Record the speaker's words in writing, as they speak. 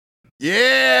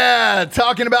Yeah,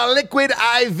 talking about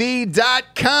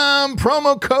liquidiv.com,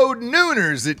 promo code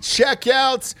Nooners at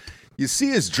checkout. You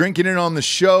see us drinking it on the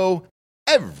show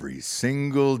every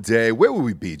single day. Where would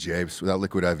we be, James, without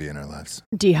Liquid IV in our lives?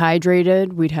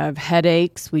 Dehydrated. We'd have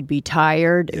headaches. We'd be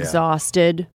tired,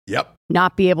 exhausted. Yep.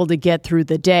 Not be able to get through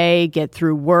the day, get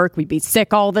through work. We'd be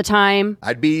sick all the time.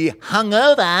 I'd be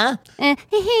hungover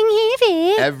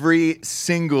every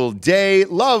single day.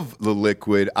 Love the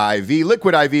Liquid IV.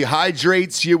 Liquid IV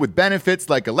hydrates you with benefits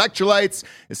like electrolytes,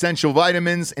 essential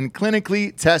vitamins, and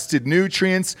clinically tested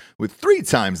nutrients with 3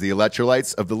 times the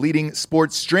electrolytes of the leading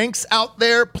sports drinks out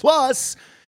there, plus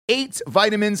 8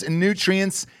 vitamins and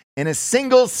nutrients in a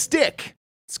single stick.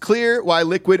 It's clear why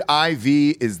Liquid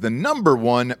IV is the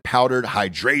 #1 powdered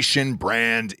hydration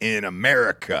brand in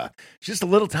America. It's just a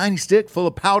little tiny stick full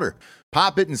of powder.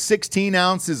 Pop it in 16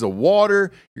 ounces of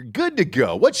water. You're good to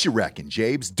go. What you reckon,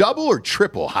 Jabes? Double or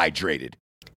triple hydrated?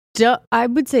 I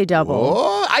would say double.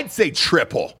 Oh, I'd say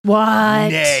triple. What?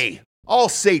 Nay, I'll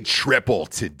say triple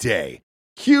today.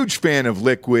 Huge fan of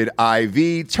Liquid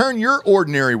IV. Turn your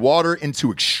ordinary water into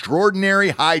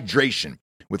extraordinary hydration.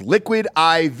 With Liquid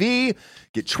IV,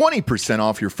 get 20%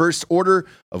 off your first order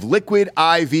of Liquid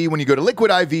IV when you go to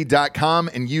liquidiv.com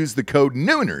and use the code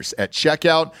Nooners at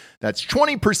checkout. That's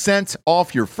 20%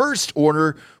 off your first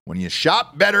order when you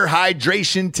shop better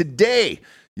hydration today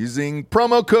using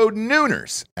promo code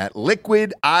Nooners at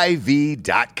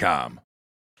liquidiv.com.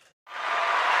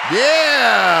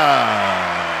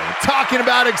 Yeah! Talking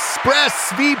about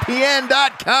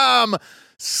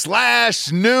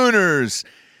expressvpn.com/Nooners.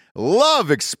 Love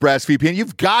ExpressVPN.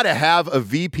 You've got to have a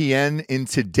VPN in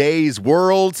today's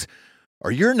world,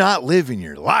 or you're not living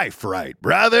your life right,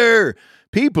 brother.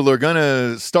 People are going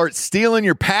to start stealing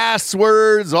your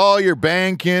passwords, all your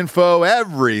bank info,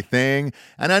 everything.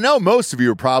 And I know most of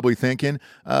you are probably thinking,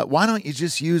 why don't you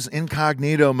just use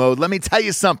incognito mode? Let me tell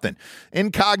you something.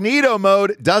 Incognito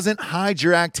mode doesn't hide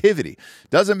your activity.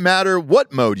 Doesn't matter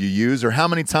what mode you use or how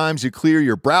many times you clear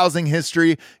your browsing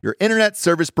history, your internet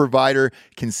service provider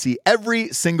can see every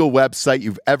single website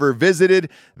you've ever visited.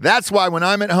 That's why when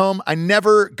I'm at home, I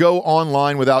never go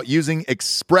online without using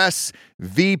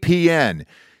ExpressVPN.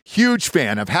 Huge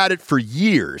fan. I've had it for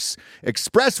years.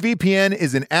 ExpressVPN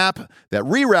is an app that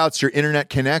reroutes your internet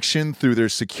connection through their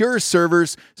secure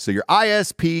servers so your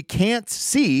ISP can't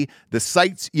see the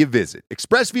sites you visit.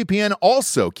 ExpressVPN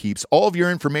also keeps all of your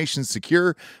information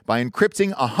secure by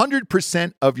encrypting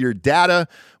 100% of your data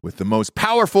with the most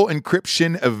powerful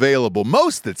encryption available.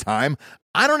 Most of the time,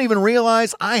 I don't even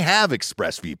realize I have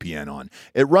ExpressVPN on.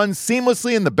 It runs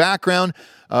seamlessly in the background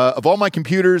of all my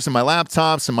computers and my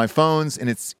laptops and my phones, and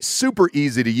it's super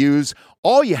easy to use.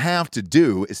 All you have to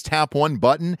do is tap one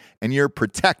button and you're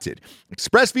protected.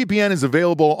 ExpressVPN is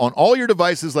available on all your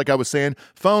devices, like I was saying,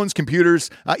 phones, computers,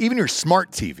 even your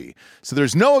smart TV. So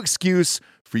there's no excuse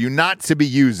for you not to be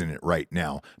using it right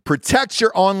now. Protect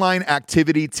your online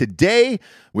activity today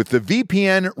with the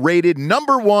VPN rated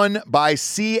 #1 by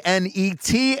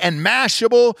CNET and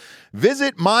Mashable.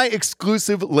 Visit my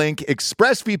exclusive link,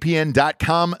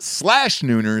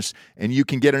 expressvpn.com/Nooners, and you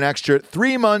can get an extra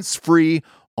 3 months free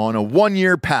on a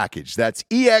 1-year package. That's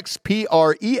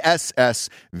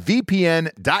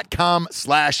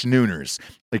expressvpn.com/Nooners.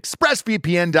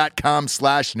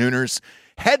 expressvpn.com/Nooners.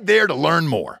 Head there to learn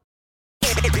more.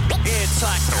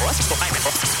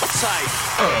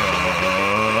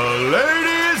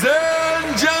 Ladies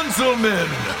and gentlemen,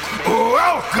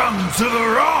 welcome to the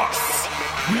Ross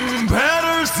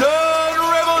Patterson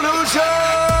Revolution!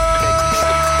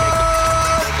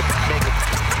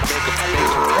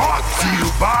 Brought to you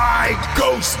by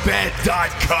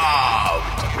GhostBed.com.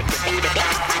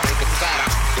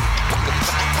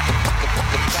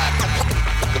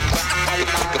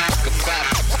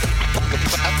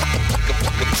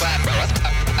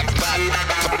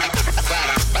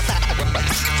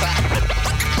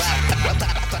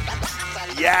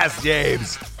 Yes,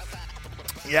 James.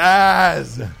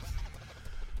 Yes.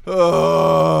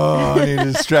 Oh, I need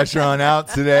to stretch her on out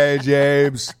today,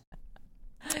 James.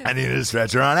 I need to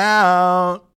stretch her on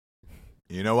out.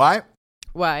 You know why?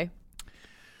 Why?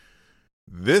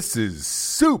 This is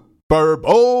Super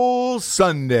Bowl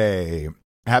Sunday.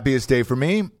 Happiest day for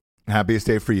me, happiest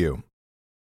day for you.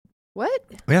 What?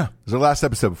 Yeah, it was our last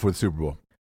episode before the Super Bowl.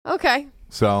 Okay.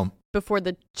 So. Before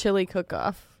the chili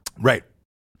cook-off. Right.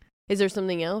 Is there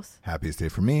something else? Happiest day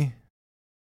for me,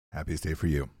 happiest day for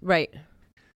you. Right.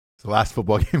 It's the last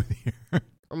football game of the year.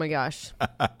 Oh my gosh.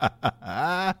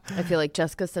 I feel like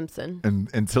Jessica Simpson. And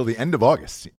until the end of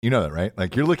August. You know that, right?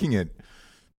 Like you're looking at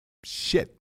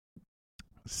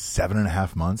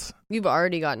 7.5 months. You've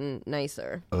already gotten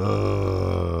nicer.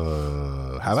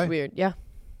 Have I? Weird. Yeah.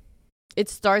 It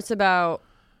starts about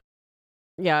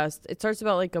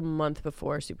like a month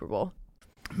before Super Bowl.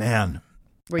 Man.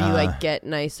 Where you like get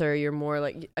nicer. You're more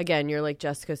like, again, you're like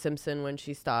Jessica Simpson when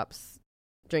she stops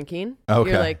drinking.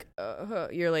 Okay.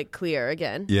 You're like clear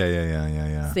again.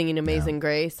 Yeah. Singing Amazing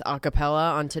Grace a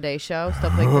cappella on Today's Show,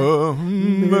 stuff like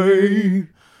that.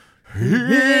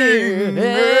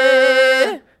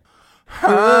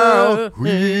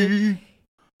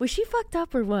 Was she fucked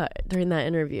up or what during that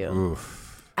interview?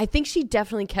 Oof. I think she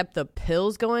definitely kept the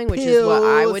pills going, which is what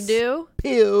I would do.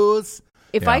 Pills.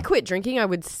 If I quit drinking, I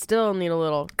would still need a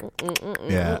little.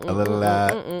 Yeah, a little.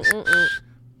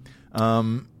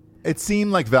 It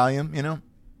seemed like Valium, you know.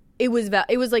 It was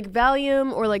like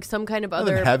Valium or like some kind of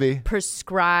Nothing other heavy.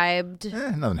 Prescribed.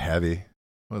 Nothing heavy. It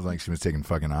wasn't like she was taking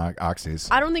fucking oxys.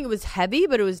 I don't think it was heavy,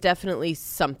 but it was definitely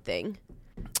something.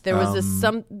 There was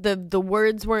the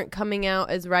words weren't coming out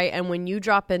as right, and when you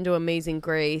drop into Amazing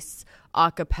Grace a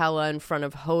cappella in front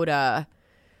of Hoda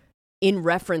in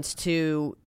reference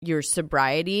to your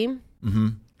sobriety,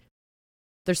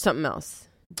 there's something else.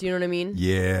 Do you know what I mean?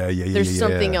 Yeah. There's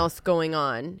something else going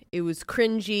on. It was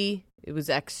cringy. It was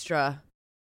extra.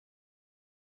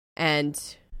 And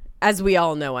as we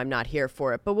all know, I'm not here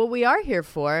for it. But what we are here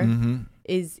for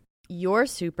is your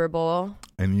Super Bowl.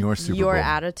 And your Super Bowl. Your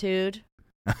attitude.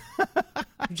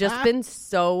 Just been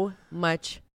so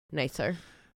much nicer.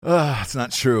 It's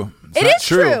not true. It is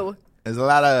true. There's a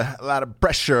lot of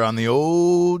pressure on the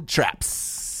old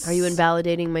traps. Are you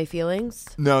invalidating my feelings?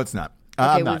 No, it's not. Okay,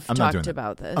 I'm not. we've I'm not talked doing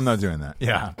about that. this. I'm not doing that.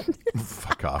 Yeah.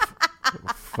 Fuck off.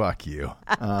 Fuck you.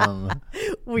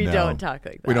 We don't talk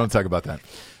like that. We don't talk about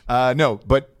that. No,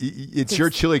 but it's your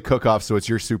chili cook-off, so it's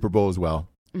your Super Bowl as well.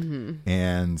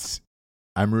 And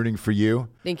I'm rooting for you.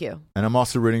 Thank you. And I'm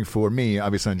also rooting for me,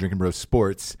 obviously on Drinking Bros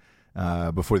Sports.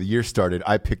 Before the year started,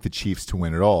 I picked the Chiefs to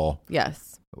win it all.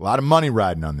 Yes. A lot of money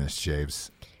riding on this, Javes.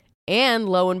 And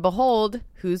lo and behold,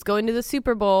 who's going to the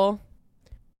Super Bowl?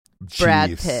 Chiefs. Brad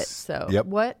Pitt. So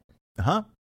what?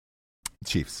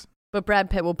 Chiefs. But Brad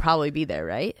Pitt will probably be there,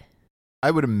 right?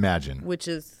 I would imagine. Which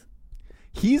is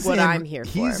I'm here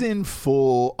for. He's in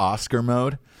full Oscar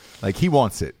mode. Like, he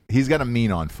wants it. He's got a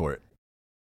mean on for it.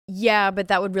 Yeah, but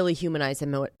that would really humanize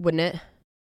him, wouldn't it?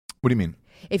 What do you mean?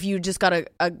 If you just got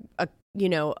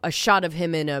a shot of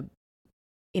him in a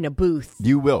booth.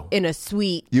 You will. In a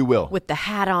suite. You will. With the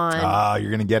hat on. You're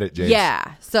going to get it, James.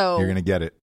 Yeah. So you're going to get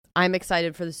it. I'm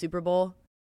excited for the Super Bowl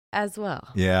as well.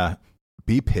 Yeah.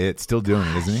 B. Pitt, still doing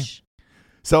it, isn't he?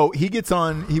 So he gets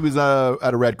on, he was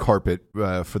at a red carpet,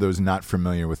 for those not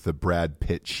familiar with the Brad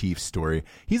Pitt Chiefs story.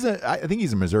 I think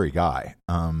he's a Missouri guy.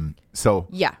 So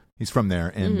yeah, he's from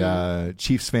there, and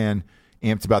Chiefs fan,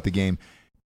 amped about the game.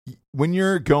 When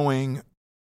you're going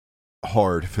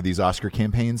hard for these Oscar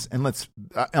campaigns, and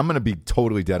I'm going to be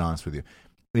totally dead honest with you,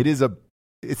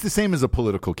 it's the same as a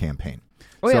political campaign.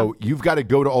 You've got to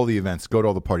go to all the events, go to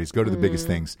all the parties, go to the biggest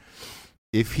things.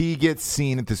 If he gets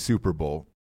seen at the Super Bowl,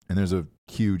 and there's a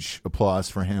huge applause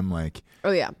for him, it's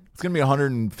going to be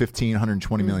 115,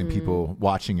 120 million people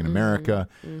watching in America.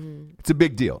 It's a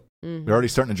big deal. They're already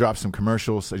starting to drop some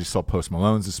commercials. I just saw Post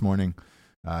Malone's this morning.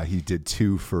 He did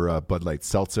 2 for Bud Light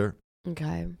Seltzer.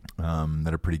 Okay.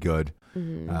 That are pretty good.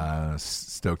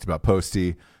 Stoked about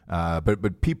Posty.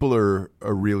 But people are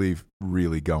really,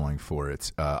 really going for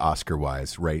it,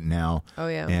 Oscar-wise right now. Oh,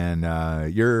 yeah.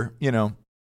 And you're,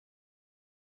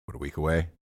 a week away.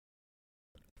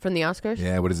 From the Oscars?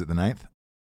 Yeah, what is it, the 9th?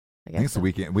 I think it's the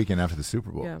weekend after the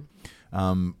Super Bowl. Yeah.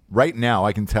 Right now,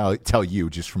 I can tell you,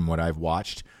 just from what I've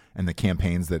watched and the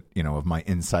campaigns that, of my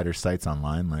insider sites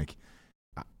online,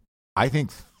 I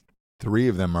think 3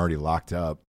 of them are already locked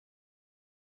up.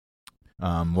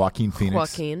 Joaquin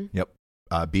Phoenix. Yep.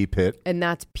 B. Pitt. And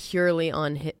that's purely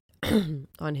on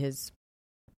his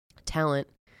talent.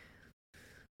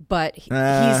 But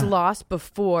he's lost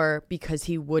before because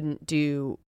he wouldn't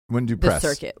do the press.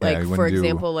 Circuit. For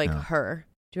example, Her.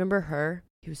 Do you remember Her?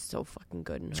 He was so fucking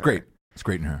good in Her. It's great. It's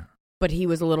great in Her. But he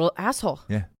was a little asshole.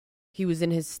 Yeah. He was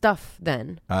in his stuff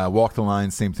then. Walk the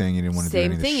Line, same thing. He didn't want to do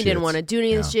any of this shit. He didn't want to do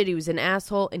any of this shit. He was an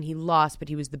asshole, and he lost, but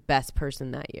he was the best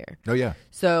person that year. Oh, yeah.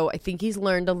 So I think he's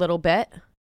learned a little bit.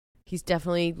 He's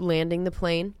definitely landing the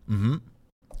plane.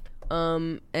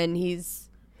 And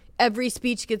every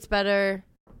speech gets better.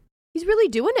 He's really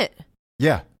doing it.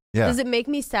 Yeah. Yeah. Does it make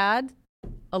me sad?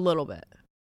 A little bit.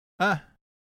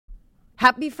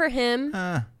 Happy for him.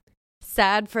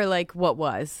 Sad for what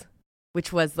was.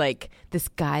 Which was this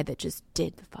guy that just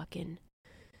did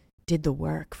the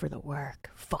work for the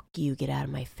work. Fuck you, get out of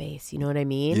my face. You know what I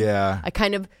mean? Yeah.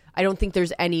 I don't think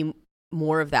there's any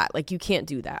more of that. You can't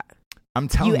do that. I'm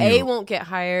telling you. You won't get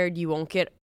hired. You won't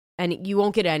get and you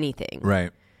won't get anything.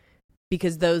 Right.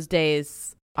 Because those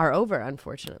days are over,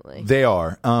 unfortunately. They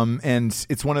are. And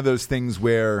it's one of those things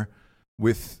where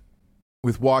with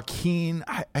Joaquin,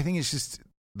 I think it's just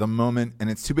the moment, and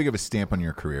it's too big of a stamp on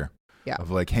your career. Yeah.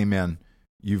 Of like, hey, man,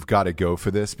 you've got to go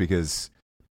for this because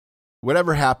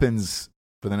whatever happens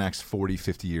for the next 40,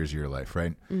 50 years of your life,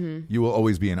 right? Mm-hmm. You will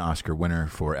always be an Oscar winner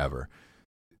forever.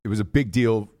 It was a big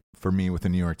deal for me with the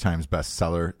New York Times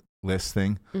bestseller list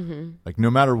thing. Mm-hmm. Like,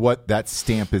 no matter what, that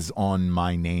stamp is on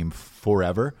my name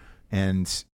forever.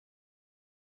 And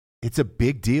it's a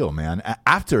big deal, man.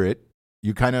 After it,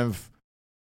 you kind of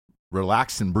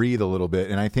relax and breathe a little bit.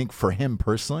 And I think for him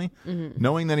personally,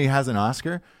 knowing that he has an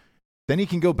Oscar, then he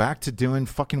can go back to doing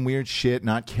fucking weird shit,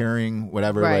 not caring,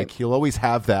 whatever. Right. Like, he'll always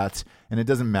have that, and it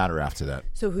doesn't matter after that.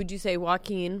 So who'd you say,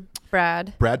 Joaquin,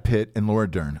 Brad Pitt, and Laura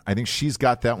Dern. I think she's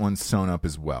got that one sewn up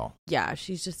as well. Yeah,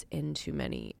 she's just in too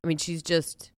many. I mean,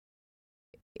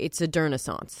 it's a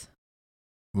Dernaissance.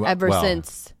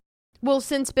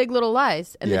 Since Big Little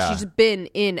Lies. And then she's been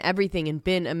in everything and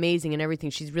been amazing in everything.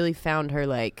 She's really found her,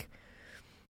 like,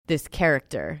 this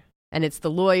character. And it's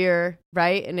the lawyer,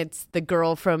 right? And it's the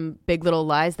girl from Big Little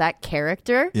Lies. That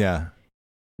character. Yeah.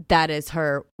 That is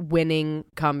her winning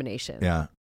combination. Yeah.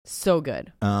 So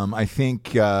good. I think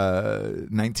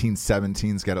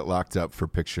 1917's got it locked up for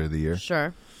Picture of the Year.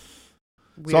 Sure.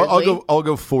 So I'll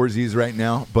go foursies right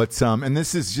now, but and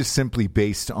this is just simply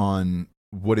based on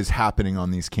what is happening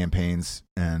on these campaigns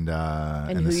and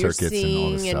the circuits and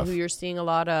all this stuff. And who you're seeing a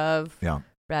lot of. Yeah.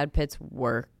 Brad Pitt's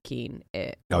working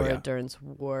it. Laura Dern's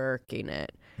working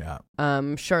it. Yeah.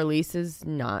 Charlize is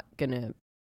not gonna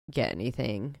get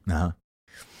anything. Uh-huh.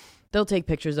 They'll take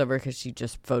pictures of her because she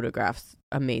just photographs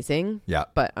amazing. Yeah.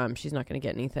 But she's not going to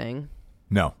get anything.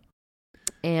 No.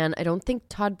 And I don't think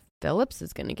Todd Phillips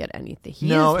is going to get anything. He's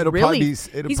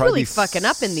really fucking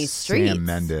up in these streets. Sam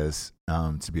Mendes,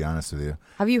 to be honest with you.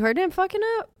 Have you heard him fucking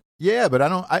up? Yeah, but I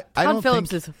don't Todd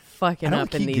Phillips is fucking up in these streets. I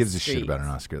don't think he gives a shit about an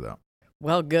Oscar, though.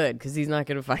 Well, good, because he's not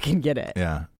going to fucking get it.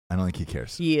 Yeah, I don't think he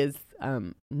cares. He is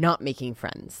not making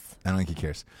friends. I don't think he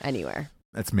cares. Anywhere.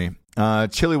 That's me.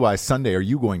 Chili-wise, Sunday, are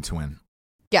you going to win?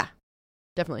 Yeah,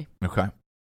 definitely. Okay.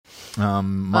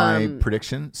 My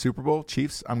prediction, Super Bowl,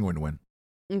 Chiefs, I'm going to win.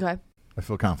 Okay. I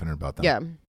feel confident about that. Yeah.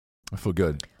 I feel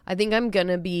good. I think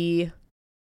honestly,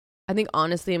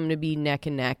 I'm going to be neck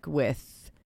and neck with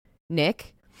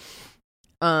Nick.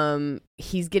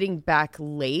 He's getting back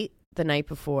late the night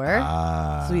before.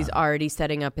 So he's already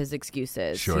setting up his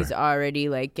excuses. Sure. He's already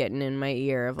like getting in my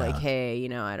ear of like,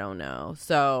 hey, I don't know.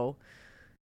 So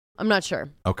I'm not sure.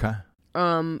 Okay.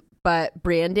 But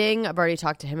branding, I've already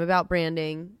talked to him about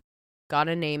branding.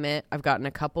 Gotta name it. I've gotten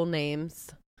a couple names.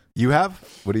 You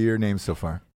have? What are your names so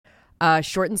far?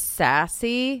 Short and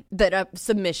sassy.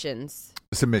 Submissions.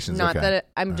 Submissions, Not okay. that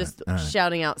I'm just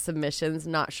shouting out submissions.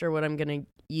 Not sure what I'm going to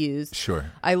use. Sure.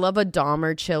 I love a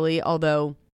Dahmer chili,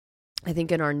 although I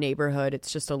think in our neighborhood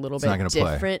it's just a little bit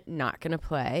different. Not going to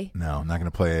play. No, I'm not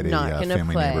going to play at a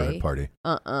family neighborhood party.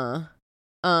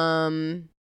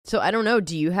 So I don't know.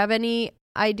 Do you have any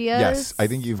ideas? Yes, I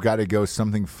think you've got to go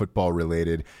something football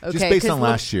related. Okay, just based on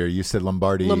last year, you said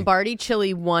Lombardi. Lombardi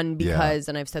chili won because,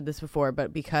 and I've said this before,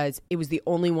 but because it was the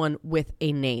only one with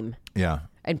a name. Yeah.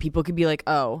 And people could be like,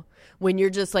 oh, when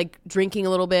you're just like drinking a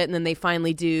little bit and then they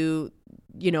finally do,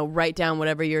 write down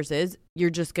whatever yours is, you're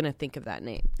just going to think of that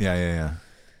name. Yeah.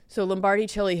 So Lombardi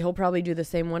chili, he'll probably do the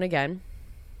same one again.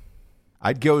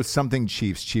 I'd go something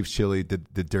Chiefs chili,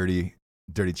 the dirty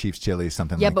Chiefs chili,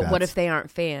 something like that. Yeah, but what if they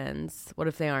aren't fans? What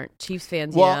if they aren't Chiefs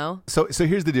fans, So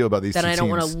here's the deal about these two teams. Then I don't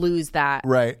want to lose that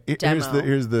Right. demo.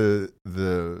 Here's the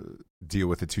deal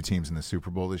with the two teams in the Super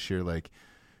Bowl this year. Like,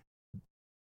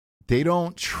 they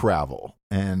don't travel.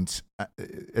 And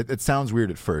it sounds weird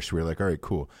at first. We're like, all right,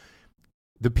 cool.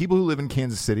 The people who live in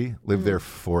Kansas City live there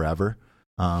forever.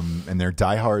 And they're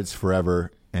diehards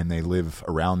forever. And they live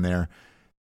around there.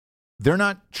 They're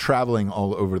not traveling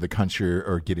all over the country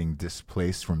or getting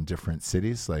displaced from different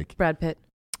cities. Like Brad Pitt.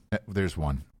 There's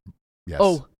one. Yes.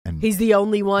 Oh, and he's the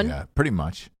only one? Yeah, pretty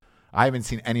much. I haven't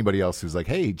seen anybody else who's like,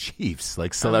 hey, Chiefs,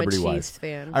 like celebrity-wise. I'm a Chiefs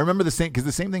fan. I remember because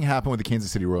the same thing happened with the Kansas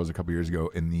City Royals a couple years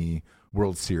ago in the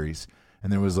World Series.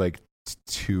 And there was like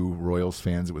two Royals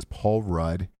fans. It was Paul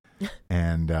Rudd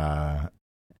and, God,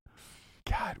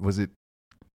 was it?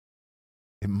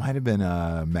 It might have been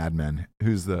Mad Men.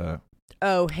 Who's the...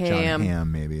 Oh, Ham. John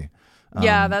Hamm, maybe.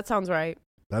 Yeah, that sounds right.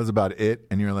 That was about it.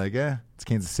 And you're like, it's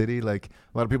Kansas City. Like,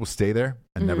 a lot of people stay there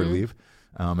and never leave.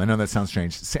 I know that sounds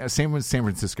strange. Same with San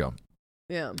Francisco.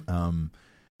 Yeah.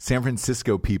 San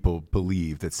Francisco people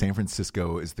believe that San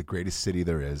Francisco is the greatest city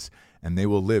there is, and they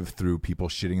will live through people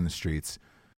shitting in the streets,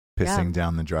 pissing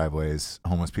down the driveways,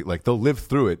 homeless people. Like, they'll live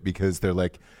through it because they're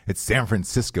like, it's San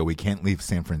Francisco. We can't leave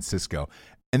San Francisco.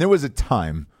 And there was a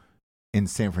time in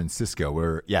San Francisco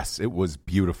where, yes, it was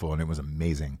beautiful and it was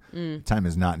amazing. The time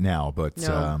is not now, but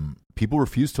people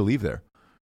refuse to leave there.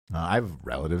 I have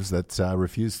relatives that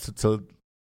refuse to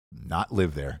not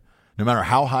live there. No matter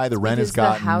how high the rent has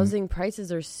gotten. The housing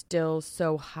prices are still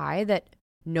so high that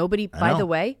nobody, by the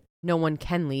way, no one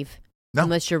can leave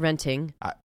unless you're renting.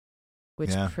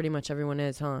 Which pretty much everyone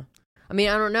is, huh? I mean,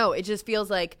 I don't know. It just feels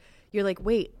like you're like,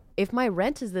 wait, if my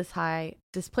rent is this high,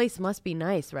 this place must be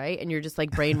nice, right? And you're just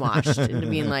like brainwashed into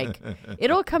being like,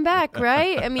 it'll come back,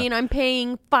 right? I mean, I'm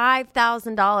paying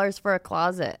 $5,000 for a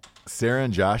closet. Sarah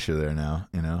and Josh are there now,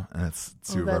 and it's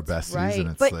two of our besties. Right. And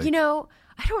it's but, like,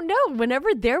 I don't know.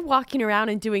 Whenever they're walking around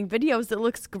and doing videos, it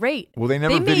looks great. Well, they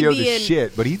never video the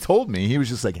shit, but he told me, he was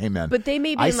just like, hey, man. But they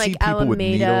may be in like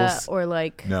Alameda or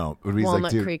like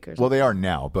Walnut Creek or something. Well, they are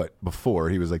now, but before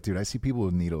he was like, dude, I see people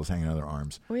with needles hanging out of their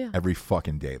arms every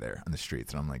fucking day there on the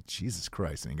streets. And I'm like, Jesus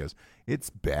Christ. And he goes,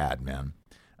 it's bad, man.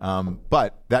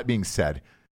 But that being said,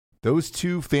 those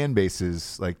two fan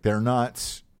bases, like, they're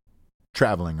not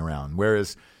traveling around.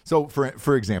 Whereas, so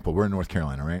for example, we're in North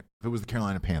Carolina, right? If it was the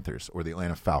Carolina Panthers or the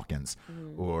Atlanta Falcons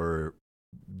or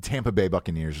Tampa Bay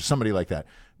Buccaneers or somebody like that,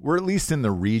 we're at least in the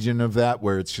region of that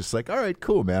where it's just like, all right,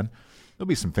 cool, man. There'll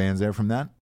be some fans there from that.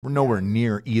 We're nowhere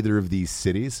near either of these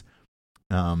cities.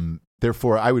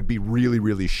 Therefore, I would be really,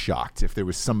 really shocked if there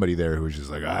was somebody there who was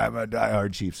just like, I'm a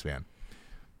diehard Chiefs fan.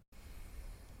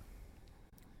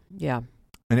 Yeah.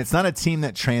 And it's not a team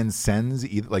that transcends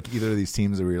either of these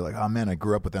teams where you're like, oh, man, I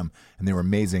grew up with them and they were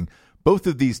amazing. Both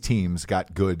of these teams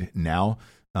got good now.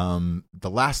 The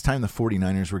last time the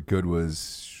 49ers were good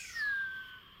was,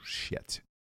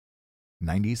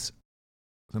 90s?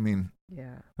 I mean,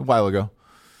 a while ago.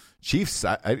 Chiefs,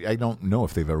 I don't know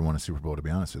if they've ever won a Super Bowl, to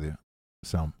be honest with you.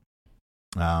 So,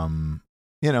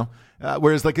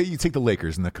 whereas like you take the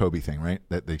Lakers and the Kobe thing, right?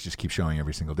 That they just keep showing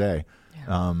every single day.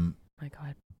 Yeah. My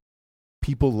God.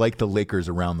 People like the Lakers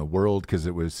around the world because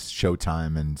it was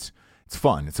Showtime and it's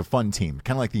fun. It's a fun team,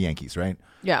 kind of like the Yankees, right?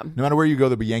 Yeah. No matter where you go,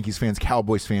 there'll be Yankees fans,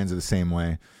 Cowboys fans are the same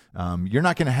way. You're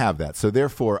not going to have that. So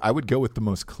therefore, I would go with the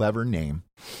most clever name,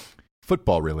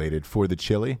 football related, for the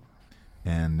chili.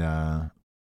 And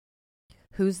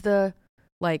who's is there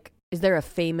a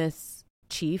famous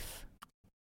Chief?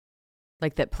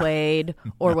 Like that played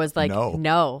or was like,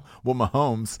 no. Well,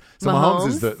 Mahomes. So Mahomes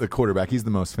is the quarterback. He's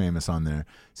the most famous on there.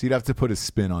 So you'd have to put a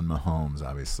spin on Mahomes,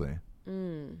 obviously.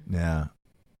 Yeah.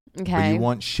 Okay. But you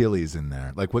want chilies in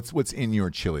there. Like what's in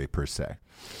your chili per se?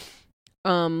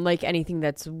 Like anything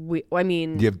that's, I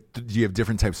mean. Do you have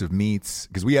different types of meats?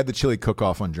 Because we had the chili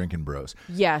cook-off on Drinking Bros.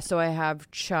 Yeah, so I have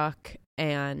chuck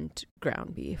and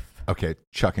ground beef. Okay,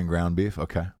 chuck and ground beef.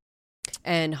 Okay.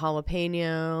 And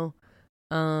jalapeno.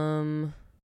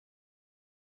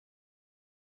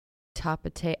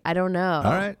 Tapate. I don't know. All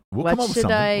right. We'll come up with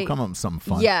something. We'll come up with something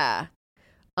fun. Yeah.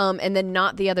 And then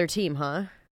not the other team, huh?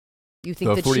 You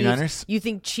think the 49ers? Chiefs? You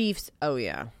think Chiefs? Oh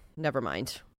yeah. Never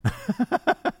mind.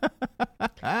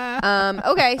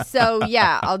 Okay, so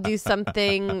yeah, I'll do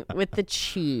something with the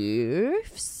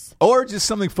Chiefs. Or just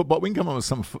something football. We can come up with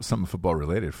something football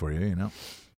related for you,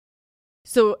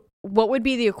 So what would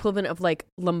be the equivalent of like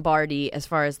Lombardi as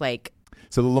far as like?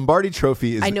 So the Lombardi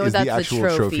Trophy is the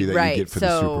actual trophy that you get for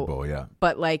the Super Bowl, yeah.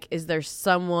 But like, is there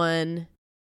someone?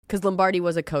 Because Lombardi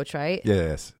was a coach, right?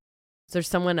 Yes. Is there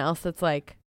someone else that's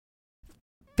like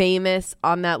famous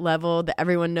on that level that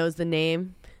everyone knows the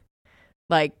name,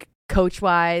 like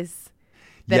coach-wise?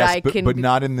 But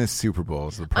not in this Super Bowl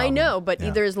is the problem. I know, but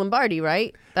there's Lombardi,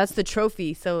 right? That's the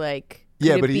trophy. So like,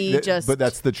 but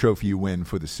that's the trophy you win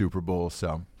for the Super Bowl.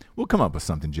 So we'll come up with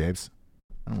something, James.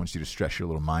 I don't want you to stress your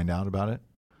little mind out about it.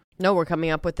 No, we're coming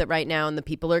up with it right now, and the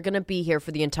people are going to be here for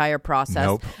the entire process.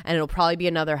 Nope. And it'll probably be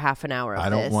another half an hour of I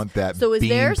don't want that. So is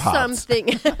there popped.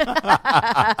 something?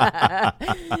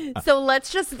 So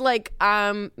let's just like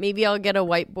maybe I'll get a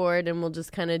whiteboard and we'll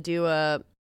just kind of do a,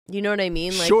 you know what I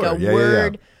mean, like sure.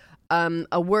 word,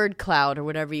 a word cloud or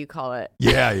whatever you call it.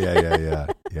 Yeah.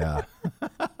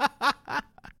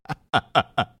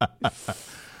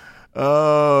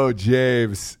 Oh,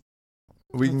 James.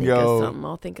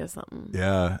 I'll think of something.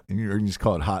 Yeah, and you can just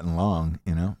call it hot and long,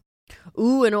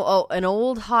 Ooh, an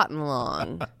old hot and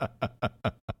long.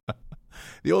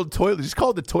 The old toilet. Just call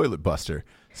it the toilet buster.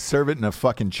 Serve it in a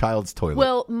fucking child's toilet.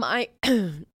 Well,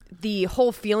 the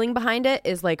whole feeling behind it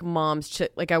is like mom's.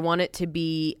 Like I want it to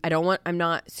be. I'm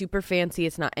not super fancy.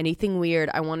 It's not anything weird.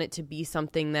 I want it to be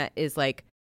something that is like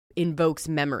invokes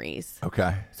memories.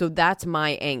 Okay. So that's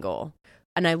my angle.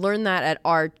 And I learned that at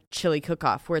our chili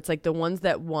cook-off, where it's like the ones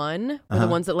that won were the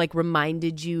ones that like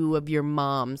reminded you of your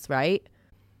mom's, right?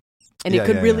 And it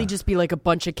could really just be like a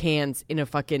bunch of cans in a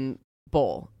fucking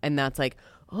bowl. And that's like,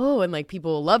 oh, and like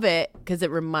people love it because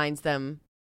it reminds them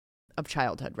of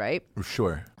childhood, right?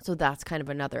 Sure. So that's kind of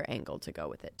another angle to go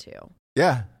with it too.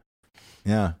 Yeah.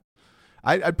 Yeah.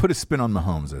 I'd put a spin on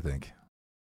Mahomes, I think.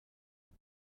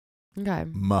 Okay.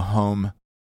 Mahomes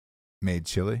made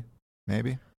chili,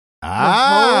 maybe?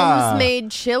 Mahomes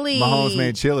made chili. Mahomes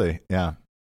made chili, yeah.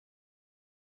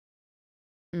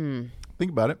 Mm.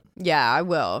 Think about it. Yeah, I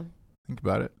will. Think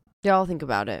about it. Yeah, I'll think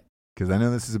about it. Because I know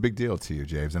this is a big deal to you,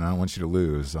 James, and I don't want you to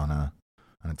lose on a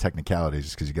technicality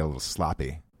just because you got a little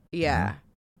sloppy. Yeah.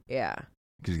 Yeah.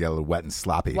 Because you got a little wet and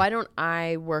sloppy. Why don't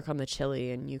I work on the chili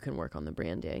and you can work on the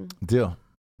branding? Deal.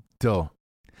 We'll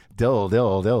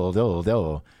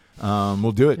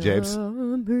do it, James.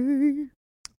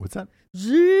 What's that?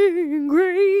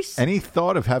 Grace. Any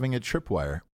thought of having a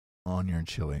tripwire on your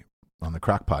chili, on the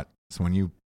crock pot? So when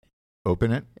you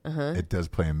open it, it does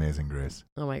play Amazing Grace.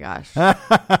 Oh my gosh.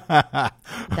 That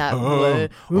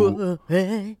would.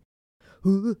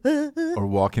 Or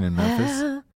Walking in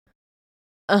Memphis.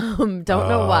 Don't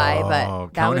know why,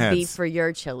 but that would Coneheads. be for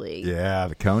your chili. Yeah,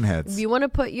 the Coneheads. If you want to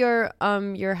put your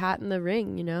hat in the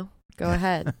ring, you know, go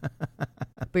ahead.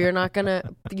 But you're not gonna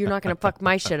fuck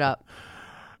my shit up.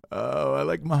 Oh, I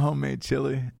like my homemade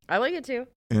chili. I like it too.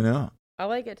 You know, I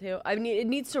like it too. I mean, it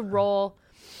needs to roll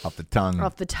off the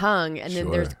tongue, and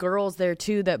then there's girls there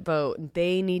too that vote. And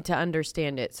they need to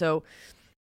understand it. So,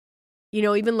 you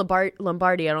know, even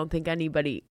Lombardi, I don't think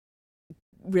anybody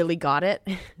really got it,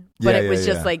 but it was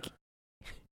just like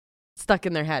stuck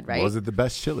in their head, right? Was it the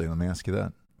best chili? Let me ask you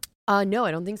that. No,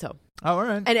 I don't think so. Oh, all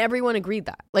right. And everyone agreed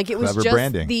that. Like it was just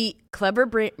branding. The clever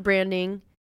branding,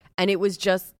 and it was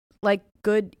just like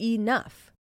good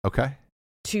enough. Okay.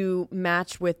 To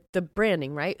match with the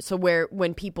branding, right? So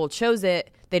when people chose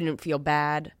it, they didn't feel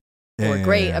bad or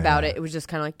great about it. It was just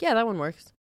kind of like, yeah, that one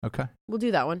works. Okay. We'll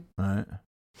do that one. All right.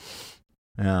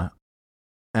 Yeah.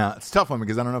 Yeah, it's a tough one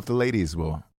because I don't know if the ladies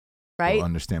will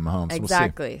understand Mahomes.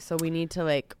 Exactly. We'll see. So we need to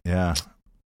like. Yeah.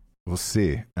 We'll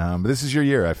see. But this is your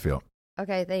year, I feel.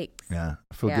 Okay, thanks. Yeah.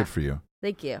 I feel good for you.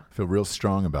 Thank you. I feel real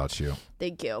strong about you.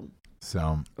 Thank you.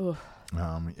 So,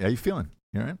 how you feeling?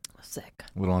 You all right? Sick.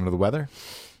 A little under the weather?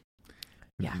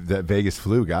 Yeah. That Vegas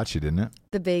flu got you, didn't it?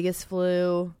 The Vegas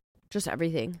flu. Just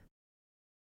everything.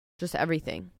 Just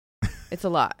everything. It's a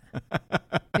lot.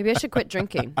 Maybe I should quit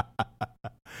drinking.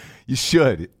 You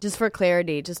should. Just for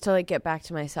clarity, just to like get back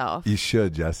to myself. You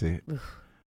should, Jesse.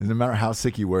 No matter how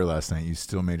sick you were last night, you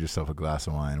still made yourself a glass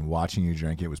of wine. Watching you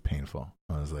drink it was painful.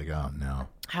 I was like, oh, no.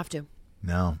 Have to.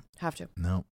 No. Have to.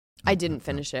 No. I didn't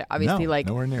finish it. Obviously, like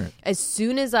nowhere near it. As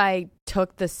soon as I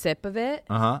took the sip of it,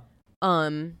 as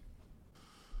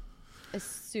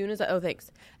soon as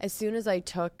I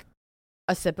took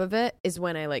a sip of it is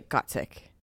when I like got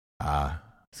sick.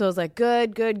 So I was like,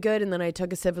 good, and then I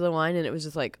took a sip of the wine, and it was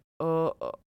just like, Don't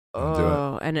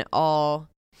do it. And it all.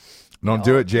 Don't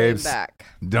do it, James. Back.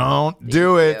 Don't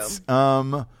do it. Let's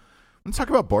talk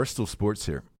about Barstool Sports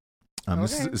here.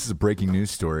 This is a breaking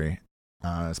news story.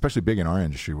 Especially big in our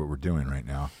industry, what we're doing right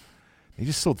now. They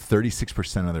just sold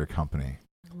 36% of their company.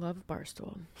 I love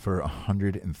Barstool. For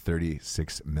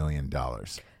 $136 million to a gambling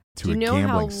site. Do you know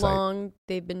how long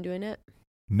they've been doing it?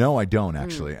 No, I don't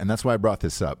actually. And that's why I brought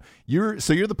this up. You're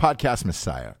the podcast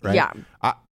messiah, right? Yeah.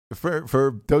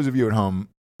 For those of you at home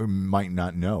who might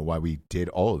not know why we did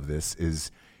all of this is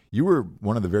you were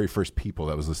one of the very first people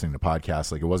that was listening to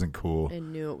podcasts. Like it wasn't cool. I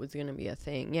knew it was going to be a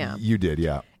thing. Yeah. You did,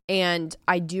 yeah. And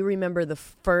I do remember the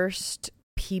first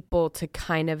people to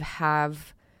kind of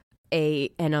have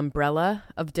an umbrella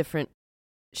of different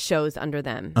shows under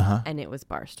them, and it was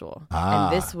Barstool.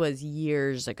 And this was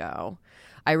years ago.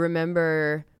 I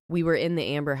remember we were in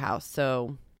the Amber House,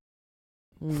 so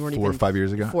we weren't 4 or 5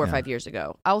 years ago? 4 or 5 years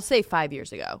ago. I'll say 5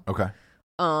 years ago. Okay.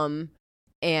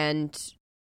 And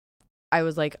I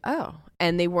was like, oh.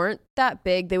 And they weren't that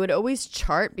big. They would always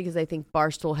chart because I think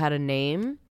Barstool had a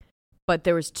name. But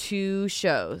there was 2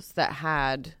 shows that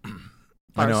had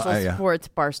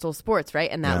Barstool Sports, right?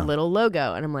 And that little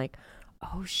logo. And I'm like,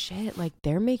 oh, shit. Like,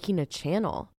 they're making a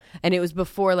channel. And it was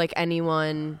before, like,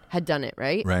 anyone had done it,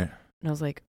 right? Right. And I was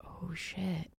like, oh,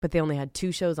 shit. But they only had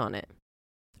 2 shows on it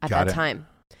at that time.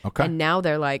 Okay. And now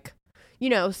they're like, you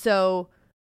know, so...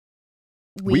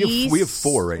 We have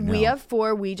 4 right now. We have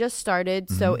 4. We just started.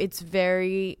 Mm-hmm. So it's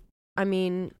very... I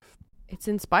mean... It's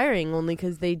inspiring only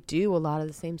because they do a lot of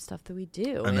the same stuff that we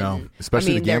do. I know,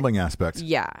 especially the gambling aspect.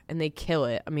 Yeah, and they kill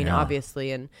it. I mean,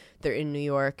 obviously, and they're in New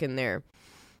York, and they're,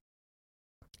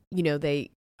 you know,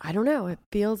 I don't know. It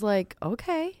feels like,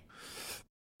 okay.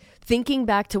 Thinking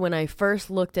back to when I first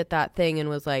looked at that thing and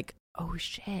was like, oh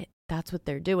shit, that's what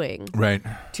they're doing. Right.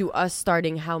 To us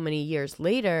starting how many years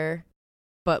later,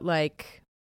 but like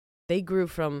they grew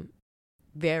from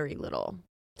very little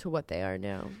to what they are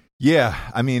now. Yeah,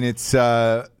 I mean it's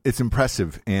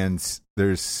impressive, and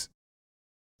there's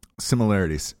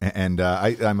similarities, and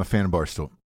I'm a fan of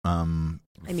Barstool.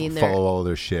 I mean, follow all of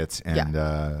their shit, and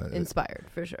inspired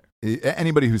for sure.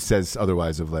 Anybody who says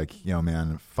otherwise of like,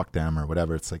 man, fuck them or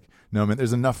whatever, it's like, no, man,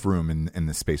 there's enough room in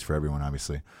this space for everyone,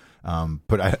 obviously.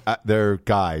 But their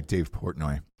guy, Dave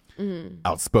Portnoy,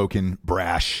 outspoken,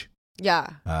 brash,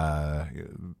 a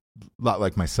lot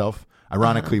like myself.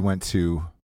 Ironically, went to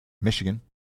Michigan.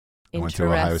 I went to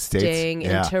Ohio State.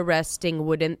 Interesting.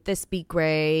 Wouldn't this be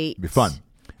great? It'd be fun.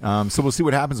 So we'll see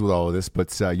what happens with all of this.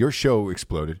 But your show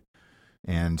exploded,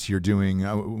 and you're doing.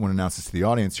 I want to announce this to the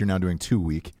audience. You're now doing 2 a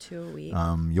week. 2 a week.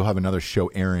 You'll have another show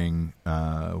airing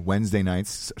Wednesday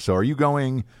nights. So are you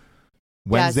going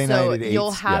Wednesday night at 8?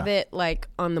 You'll have it like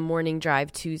on the morning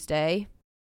drive Tuesday.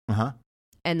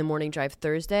 And the morning drive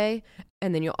Thursday,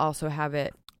 and then you'll also have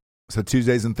it. So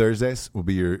Tuesdays and Thursdays will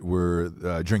be we're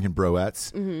drinking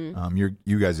broettes.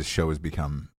 You guys' show has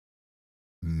become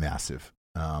massive.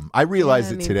 I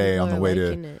realized it today on the way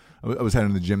to. I was heading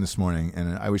to the gym this morning,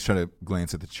 and I always try to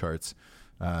glance at the charts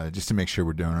just to make sure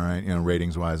we're doing all right,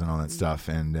 ratings wise and all that stuff.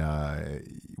 And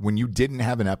when you didn't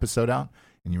have an episode out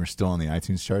and you were still on the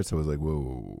iTunes charts, I was like,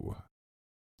 whoa.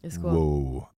 It's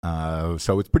cool. Whoa.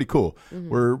 So it's pretty cool.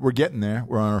 We're getting there.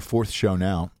 We're on our 4th show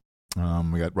now.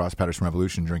 We got Ross Patterson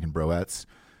Revolution, Drinking Broettes,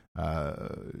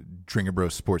 Drinking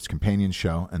Bros Sports Companion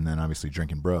Show, and then obviously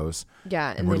Drinking Bros.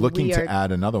 Yeah, and we're looking to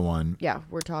add another one. Yeah,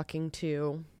 we're talking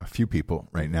to a few people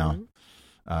right now.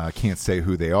 Can't say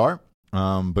who they are,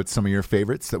 but some of your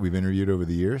favorites that we've interviewed over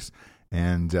the years.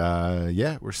 And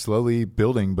we're slowly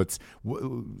building. But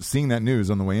seeing that news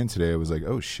on the way in today, I was like,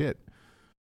 oh shit,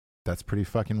 that's pretty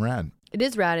fucking rad. It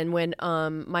is rad. And when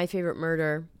My Favorite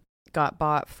Murder got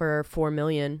bought for $4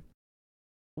 million.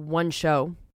 One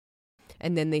show,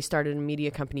 and then they started a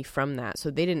media company from that. So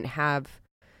they didn't have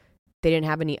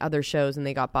any other shows, and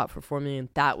they got bought for $4 million.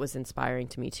 That was inspiring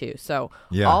to me too. So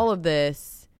all of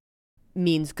this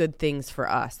means good things for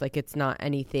us. Like, it's not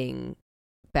anything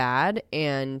bad,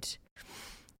 and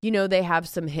they have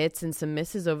some hits and some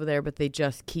misses over there, but they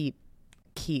just keep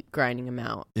grinding them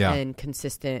out and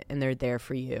consistent, and they're there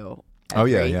for you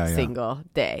every single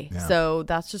day. So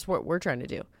that's just what we're trying to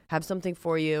do. Have something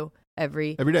for you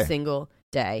every day. Single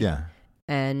day. Yeah.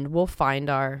 And we'll find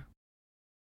our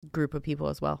group of people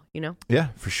as well, Yeah,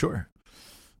 for sure.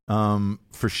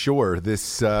 For sure.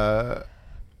 This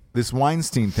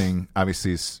Weinstein thing,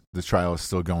 obviously the trial is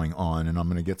still going on, and I'm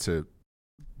going to get to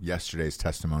yesterday's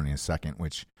testimony in a second,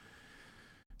 which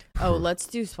let's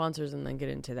do sponsors and then get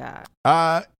into that.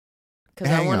 Because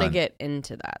I want to get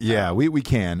into that. Though. Yeah, we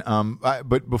can.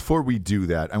 But before we do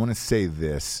that, I want to say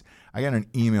this. I got an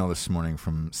email this morning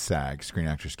from SAG, Screen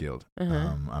Actors Guild,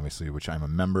 obviously, which I'm a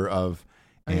member of.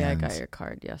 Oh, yeah, I got your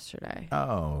card yesterday.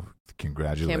 Oh,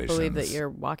 congratulations. Can't believe that you're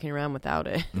walking around without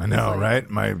it. I know, right?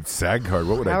 My SAG card,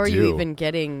 what would I do? How are you even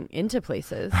getting into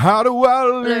places? How do I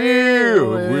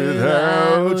live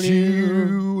without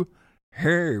you?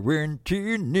 Hey, when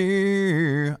too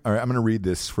near. All right, I'm going to read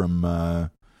this from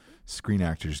Screen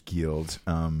Actors Guild.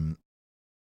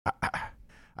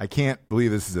 I can't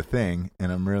believe this is a thing,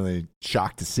 and I'm really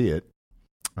shocked to see it.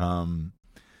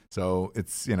 So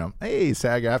it's, hey,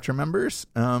 SAG-AFTRA members,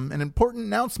 an important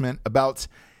announcement about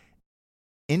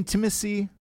intimacy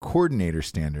coordinator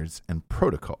standards and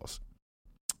protocols.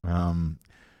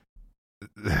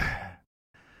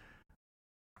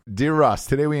 Dear Ross,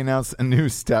 today we announced a new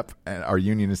step our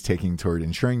union is taking toward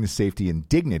ensuring the safety and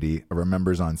dignity of our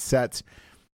members on set.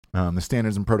 The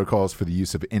standards and protocols for the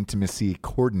use of intimacy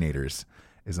coordinators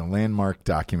is a landmark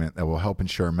document that will help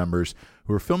ensure members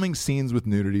who are filming scenes with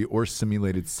nudity or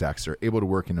simulated sex are able to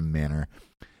work in a manner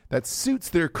that suits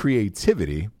their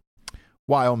creativity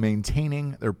while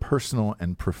maintaining their personal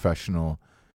and professional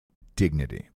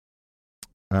dignity.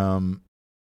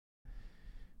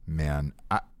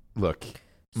 Look,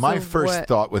 my first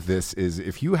thought with this is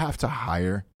if you have to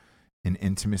hire an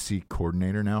intimacy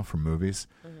coordinator now for movies,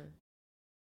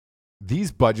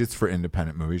 these budgets for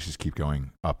independent movies just keep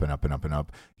going up and up and up and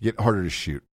up. You get harder to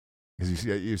shoot because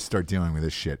you start dealing with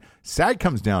this shit. SAG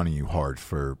comes down on you hard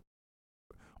for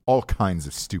all kinds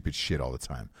of stupid shit all the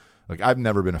time. Like, I've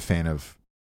never been a fan of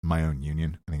my own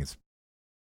union. I think it's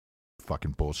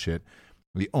fucking bullshit.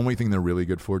 The only thing they're really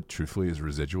good for, truthfully, is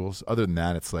residuals. Other than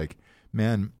that, it's like,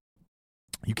 man,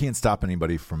 You can't stop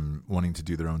anybody from wanting to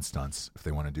do their own stunts if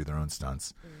they want to do their own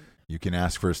stunts. You can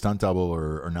ask for a stunt double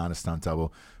or not a stunt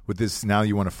double. With this, now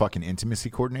you want a fucking intimacy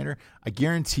coordinator. I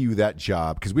guarantee you that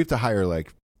job, because we have to hire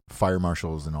like fire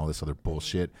marshals and all this other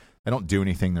bullshit. They don't do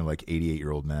anything. They're like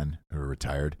 88-year-old men who are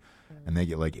retired, and they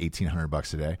get like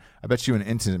 $1,800 a day. I bet you an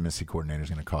intimacy coordinator is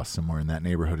going to cost somewhere in that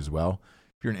neighborhood as well.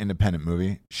 If you're an independent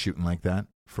movie shooting like that,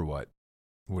 for what?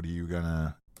 What are you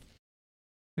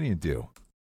do?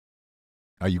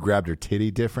 Oh, you grabbed her titty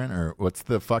different, or what's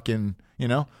the fucking, what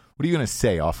are you going to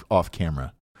say off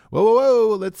camera?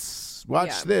 Whoa, let's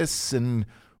watch this. And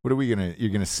what are you're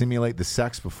going to simulate the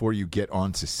sex before you get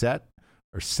onto set,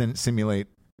 or simulate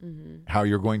how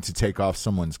you're going to take off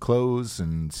someone's clothes?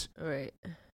 And right.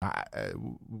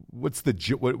 What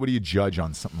do you judge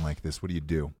on something like this? What do you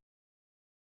do?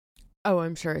 Oh,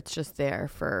 I'm sure it's just there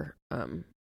for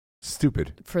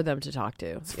stupid for them to talk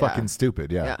to. It's fucking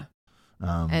stupid. Yeah.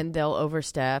 And they'll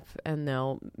overstep and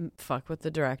they'll fuck with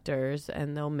the directors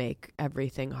and they'll make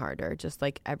everything harder, just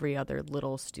like every other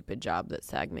little stupid job that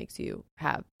SAG makes you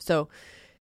have. So,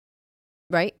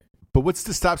 right? But what's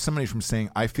to stop somebody from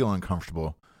saying, I feel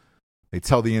uncomfortable? They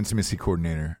tell the intimacy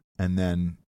coordinator, and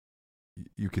then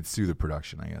you could sue the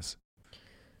production, I guess.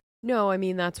 No, I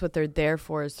mean, that's what they're there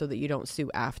for, is so that you don't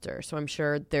sue after. So I'm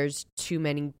sure there's too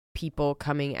many people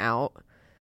coming out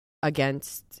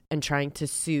against and trying to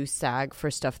sue SAG for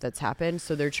stuff that's happened.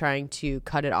 So they're trying to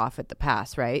cut it off at the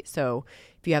pass, right? So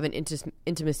if you have an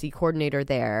intimacy coordinator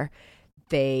there,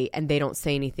 they don't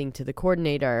say anything to the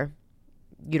coordinator,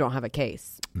 you don't have a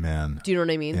case. Man. Do you know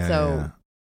what I mean? Yeah.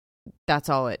 That's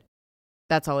all it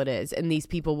is. And these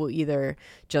people will either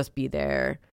just be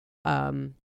there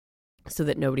so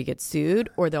that nobody gets sued,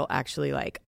 or they'll actually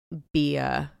like be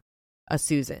a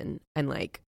Susan and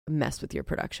like mess with your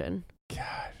production.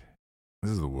 God.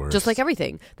 This is the worst. Just like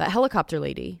everything. That helicopter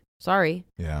lady. Sorry.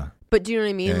 Yeah. But do you know what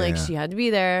I mean? She had to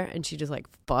be there and she just like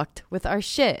fucked with our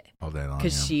shit. All day long.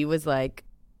 Because she was like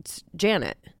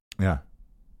Janet. Yeah.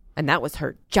 And that was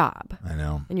her job. I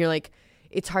know. And you're like,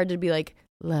 it's hard to be like,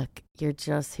 look, you're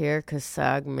just here because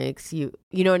SAG makes you.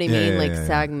 You know what I mean?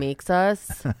 SAG makes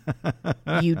us.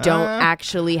 You don't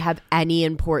actually have any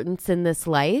importance in this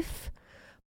life.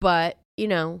 But,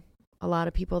 a lot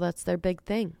of people, that's their big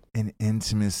thing. An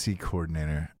intimacy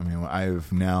coordinator. I mean,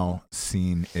 I've now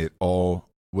seen it all.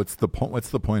 What's the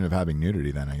point of having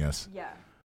nudity then, I guess? Yeah.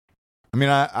 I mean,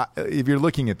 I if you're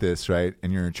looking at this, right,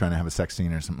 and you're trying to have a sex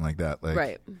scene or something like that, like,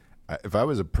 right. If I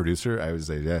was a producer, I would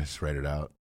say, yeah, just write it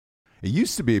out. It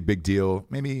used to be a big deal,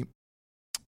 maybe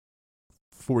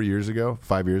 5 years ago.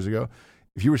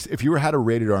 If you had a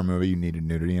rated R movie, you needed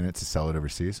nudity in it to sell it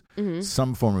overseas. Mm-hmm.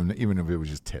 Some form of, even if it was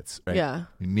just tits, right? Yeah.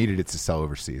 You needed it to sell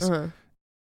overseas. Uh-huh.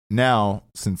 Now,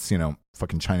 since,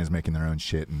 fucking China's making their own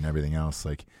shit and everything else,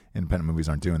 like, independent movies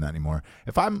aren't doing that anymore.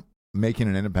 If I'm making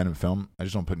an independent film, I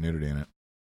just don't put nudity in it.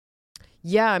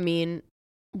 Yeah, I mean,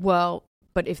 well,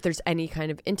 but if there's any kind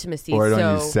of intimacy. Or I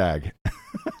don't use SAG.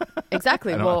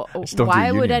 Exactly. Well,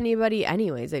 why would anybody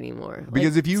anyways anymore?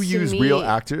 Because if you use real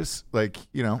actors, like,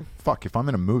 fuck, if I'm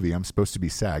in a movie, I'm supposed to be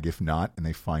SAG. If not, and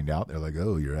they find out, they're like,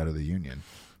 oh, you're out of the union.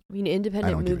 I mean,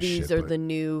 independent movies are the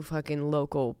new fucking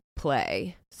local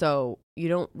play. So you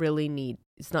don't really need,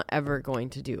 it's not ever going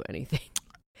to do anything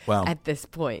at this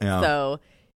point. Yeah. So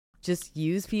just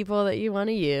use people that you want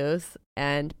to use.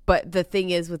 But the thing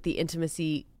is with the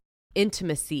intimacy,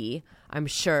 I'm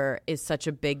sure, is such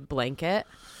a big blanket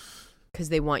because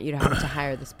they want you to have to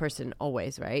hire this person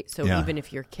always, right? So even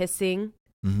if you're kissing,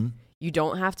 you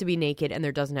don't have to be naked and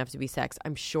there doesn't have to be sex.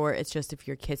 I'm sure it's just if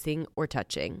you're kissing or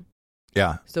touching.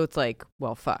 Yeah. So it's like,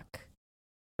 well, fuck.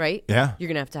 Right? Yeah.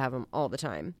 You're going to have them all the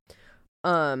time.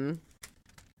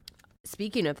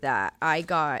 Speaking of that, I'm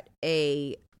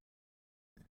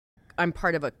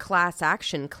part of a class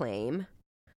action claim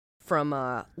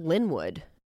from Linwood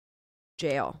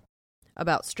jail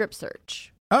about strip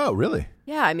search. Oh, really?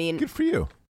 Yeah, I mean, good for you.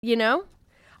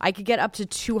 I could get up to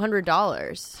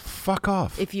 $200. Fuck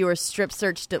off. If you were strip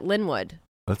searched at Linwood.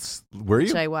 Were you?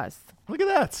 Which I was. Look at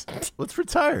that. Let's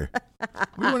retire.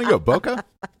 We want to go Boca?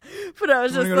 But I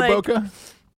was just go like, to Boca?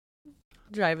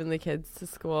 Driving the kids to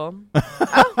school.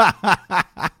 Oh.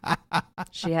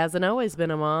 She hasn't always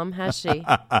been a mom, has she?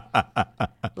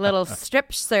 Little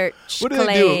strip search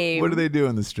claim. What do they do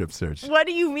in the strip search? What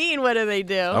do you mean, what do they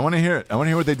do? I want to hear it. I want to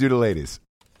hear what they do to ladies.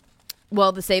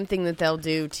 Well, the same thing that they'll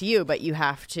do to you, but you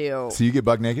have to... So you get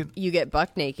buck naked? You get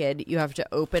buck naked. You have to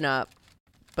open up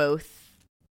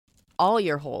all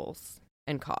your holes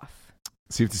and cough.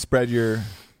 So you have to spread your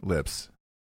lips.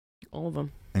 All of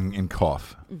them. And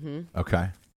cough. Mm-hmm. Okay.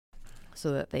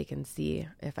 So that they can see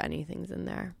if anything's in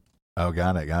there. Oh,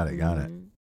 got it. Oh,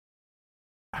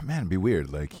 man, it'd be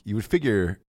weird. Like, you would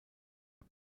figure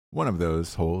one of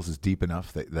those holes is deep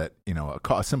enough that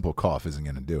a simple cough isn't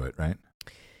going to do it, right?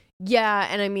 Yeah,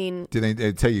 and I mean... Do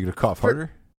they tell you to cough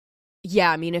harder?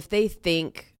 Yeah, I mean, if they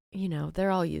think,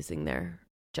 they're all using their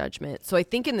judgment. So I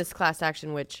think in this class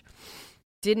action, which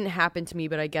didn't happen to me,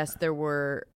 but I guess there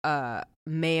were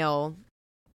male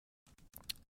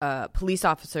police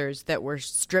officers that were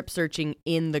strip searching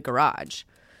in the garage.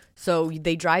 So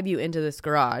they drive you into this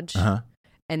garage. Uh-huh.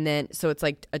 And then, so it's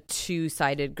like a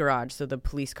 2-sided garage. So the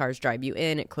police cars drive you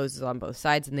in, it closes on both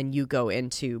sides, and then you go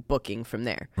into booking from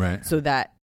there. Right. So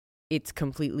that it's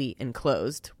completely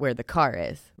enclosed where the car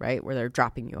is, right? Where they're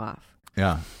dropping you off.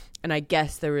 Yeah. And I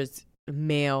guess there was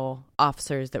male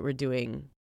officers that were doing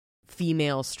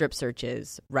female strip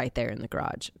searches right there in the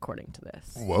garage, according to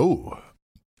this. Whoa.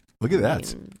 Look at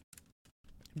that.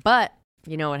 But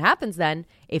you know what happens then?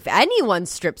 If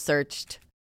anyone's strip searched,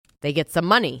 they get some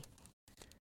money.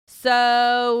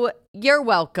 So you're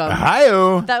welcome.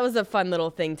 Hi-oh. That was a fun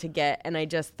little thing to get, and I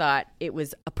just thought it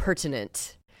was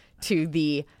pertinent to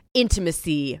the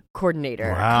intimacy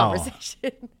coordinator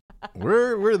conversation.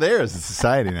 We're there as a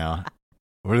society now.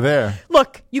 We're there.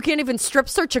 Look, you can't even strip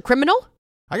search a criminal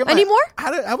anymore?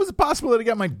 How was it possible that I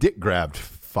got my dick grabbed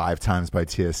 5 times by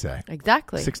TSA?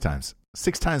 Exactly. 6 times.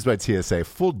 6 times by TSA.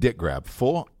 Full dick grab.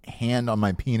 Full hand on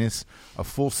my penis. A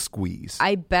full squeeze.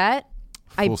 I bet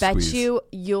squeeze.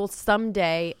 you'll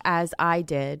someday, as I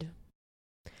did,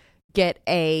 get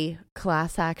a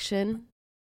class action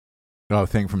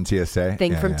thing from TSA?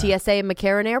 TSA in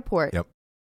McCarran Airport. Yep.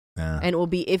 Yeah. And it will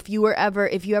be if you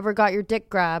ever got your dick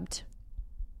grabbed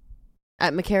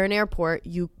at McCarran Airport,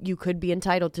 you could be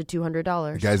entitled to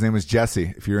 $200. The guy's name was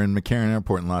Jesse. If you're in McCarran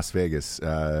Airport in Las Vegas,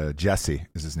 Jesse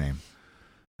is his name.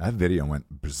 That video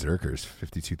went berserkers,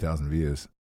 52,000 views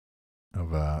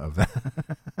of that.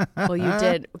 Well, you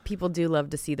did. People do love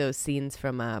to see those scenes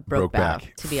from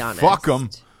Brokeback, to be honest.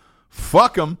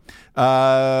 Fuck them.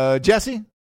 Jesse.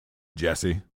 Let's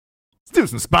do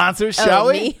some sponsors, shall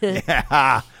we?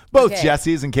 Yeah. Both okay.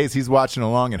 Jesse's, in case he's watching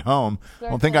along at home.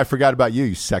 Don't think I forgot about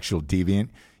you sexual deviant,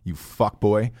 you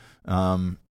fuckboy.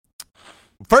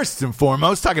 First and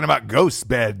foremost, talking about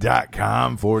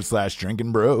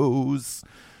ghostbed.com/drinking bros.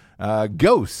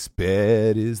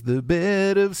 Ghostbed is the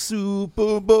bed of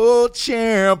Super Bowl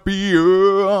champions.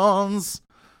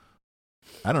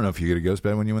 I don't know if you get a ghost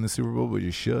bed when you win the Super Bowl, but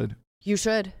you should. You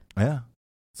should. Yeah.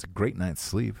 It's a great night's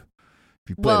sleep. If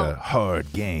you played a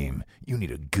hard game, you need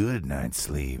a good night's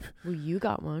sleep. Well, you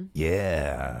got one.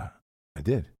 Yeah. I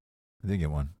did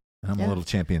get one. And I'm a little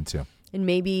champion, too. And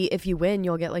maybe if you win,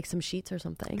 you'll get like some sheets or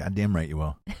something. Goddamn right you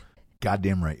will.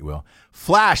 Goddamn right you will.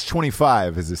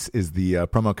 Flash25 is the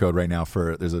promo code right now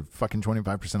there's a fucking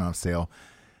 25% off sale.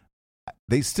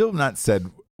 They still have not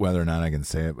said whether or not I can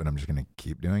say it, but I'm just going to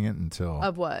keep doing it until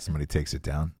somebody takes it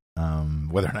down.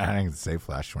 Whether or not I can say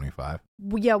Flash25.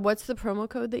 Yeah, what's the promo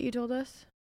code that you told us?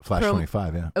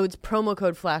 Flash25, yeah. Oh, it's promo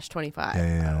code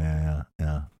Flash25.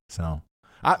 Yeah. So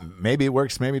maybe it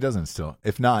works, maybe it doesn't still.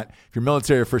 If not, if you're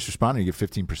military or first responder, you get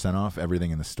 15% off everything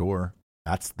in the store.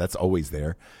 That's always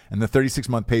there. And the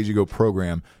 36-month pay-as-you-go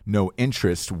program, no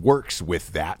interest, works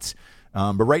with that.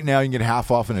 But right now, you can get half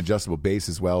off an adjustable base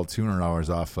as well, $200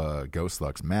 off a Ghost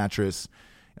Lux mattress.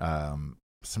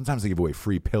 Sometimes they give away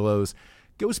free pillows.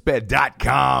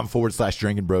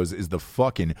 Ghostbed.com/drinking bros is the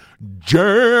fucking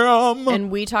jam. And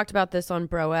we talked about this on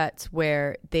Broettes,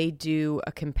 where they do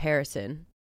a comparison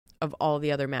of all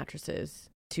the other mattresses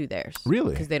to theirs.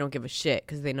 Really? Because they don't give a shit,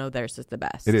 because they know theirs is the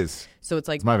best. It is. So it's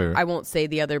like, it's my favorite. I won't say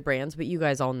the other brands, but you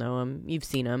guys all know them. You've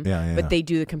seen them. Yeah. But they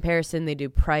do the comparison. They do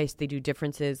price. They do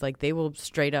differences. Like, they will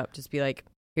straight up just be like,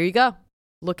 here you go.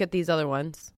 Look at these other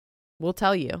ones. We'll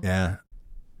tell you. Yeah.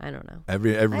 I don't know. I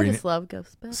just love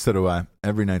ghost bed. So do I.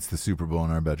 Every night's the Super Bowl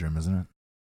in our bedroom, isn't it?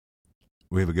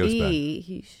 We have a ghost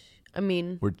bed. I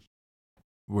mean,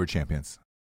 we're champions,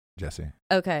 Jesse.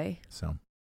 Okay. So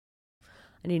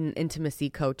I need an intimacy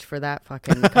coach for that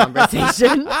fucking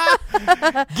conversation.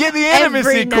 Get the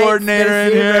intimacy coordinator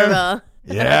in here.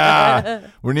 Yeah.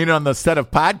 We're needed on the set of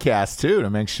podcasts too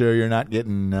to make sure you're not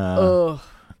getting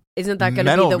isn't that going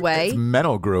to be the way? It's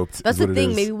mental groped. That's the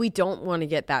thing. Maybe we don't want to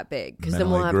get that big, because then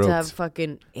we'll have to have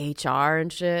fucking HR and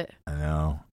shit. I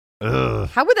know. Ugh.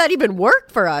 How would that even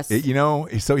work for us?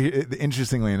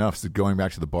 Interestingly enough, so going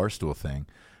back to the Barstool thing,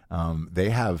 they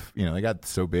have, they got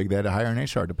so big they had to hire an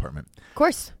HR department. Of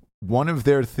course. One of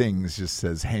their things just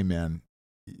says, hey man,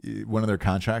 one of their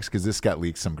contracts because this got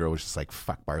leaked. Some girl was just like,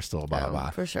 "Fuck Barstool," blah blah blah.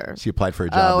 For sure. She applied for a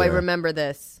job. Oh, there. I remember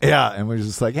this. Yeah, and we're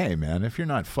just like, "Hey, man, if you're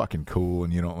not fucking cool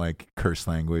and you don't like curse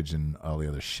language and all the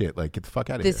other shit, like, get the fuck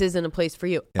out of here." This isn't a place for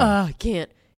you. Yeah. I can't.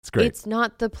 It's great. It's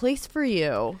not the place for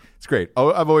you. It's great.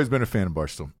 Oh, I've always been a fan of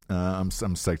Barstool. I'm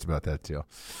psyched about that too.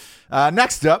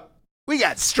 Next up. We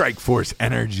got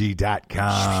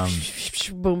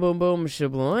StrikeForceEnergy.com. Boom, boom, boom.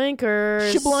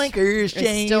 Shablankers. Shablankers, James.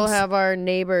 I still have our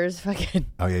neighbors fucking.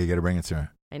 Oh, yeah, you got to bring it to her.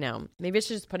 I know. Maybe I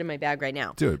should just put it in my bag right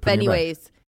now. Do it. But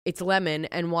anyways, it's lemon.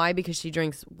 And why? Because she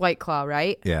drinks White Claw,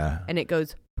 right? Yeah. And it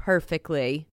goes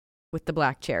perfectly with the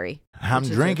black cherry. I'm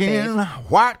drinking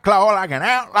White Claw like an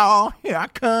outlaw. Here I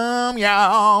come,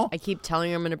 y'all. I keep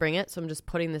telling her I'm going to bring it, so I'm just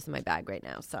putting this in my bag right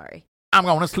now. Sorry. I'm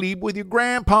going to sleep with your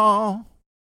grandpa.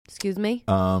 Excuse me?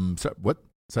 Sorry, what?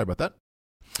 Sorry about that.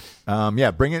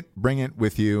 Yeah, bring it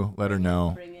with you. Let her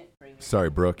know. Bring it. Sorry,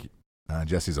 Brooke.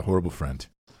 Jesse's a horrible friend.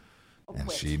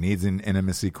 And she needs an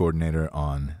intimacy coordinator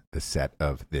on the set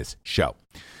of this show.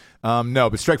 No,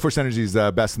 but Strike Force Energy is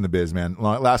best in the biz, man.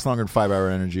 Lasts longer than 5-hour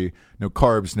energy. No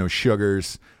carbs, no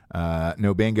sugars,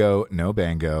 no bingo, no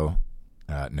bango,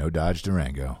 no Dodge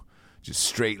Durango. Just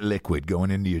straight liquid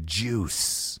going into your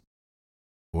juice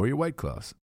or your White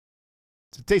Claws.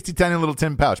 It's a tasty, tiny little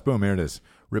tin pouch. Boom, here it is.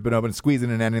 Rip it open, squeeze it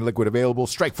in any liquid available.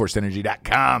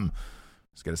 StrikeForceEnergy.com.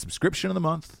 It's got a subscription of the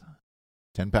month.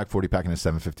 10-pack, 40-pack, and a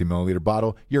 750-milliliter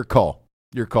bottle. Your call.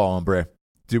 Your call, hombre.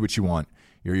 Do what you want.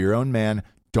 You're your own man.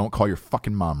 Don't call your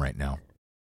fucking mom right now.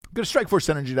 Go to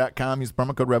StrikeForceEnergy.com. Use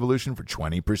promo code REVOLUTION for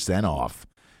 20% off.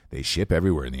 They ship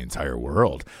everywhere in the entire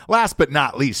world. Last but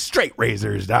not least,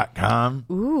 StraightRazors.com.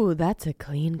 Ooh, that's a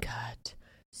clean cut.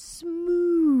 Smooth.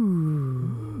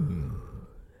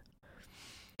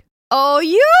 Oh,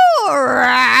 you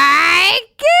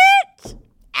like it?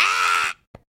 Ah!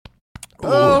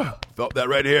 Oh, felt that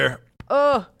right here.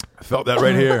 Oh. I felt that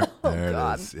right here. Oh, there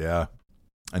God. it is. Yeah.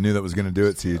 I knew that was going to do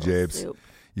it to you, Jabes.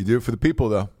 You do it for the people,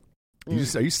 though. Are you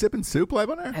sipping soup live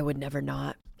on air? I would never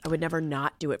not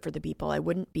do it for the people. I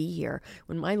wouldn't be here.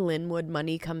 When my Linwood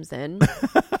money comes in,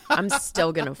 I'm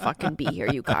still going to fucking be here,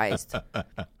 you guys.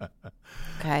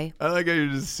 Okay? I like how you're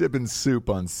just sipping soup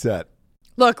on set.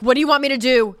 Look, what do you want me to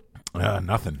do?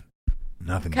 Nothing.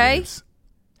 Okay? James.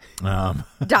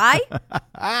 Die?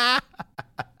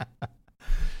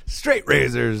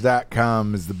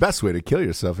 StraightRazors.com is the best way to kill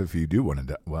yourself if you do want to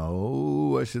die.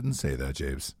 Well, I shouldn't say that,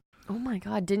 James. Oh my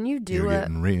God, didn't you do You're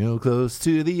getting real close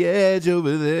to the edge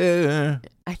over there.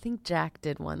 I think Jack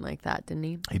did one like that, didn't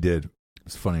he? He did.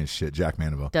 It's funny as shit. Jack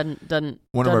Mandeville. Doesn't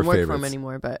one of our work favorites for him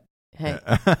anymore, but hey,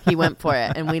 he went for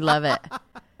it, and we love it.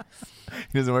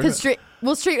 He doesn't work. Straight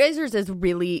Razors is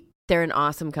really, they're an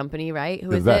awesome company, right?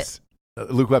 Who the is best. it?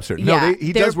 Luke Webster. No, Yeah,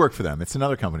 he does work for them. It's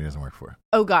another company he doesn't work for.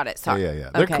 Oh, got it. Sorry. Yeah.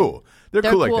 They're Okay. cool. They're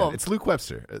cool like cool. that. It's Luke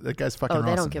Webster. That guy's fucking awesome.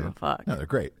 Oh, they don't give dude. a fuck. No, they're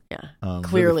great. Yeah. Really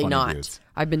Clearly funny not. dudes.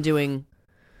 I've been doing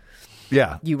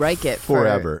Yeah. You Like It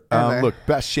forever. forever. Look,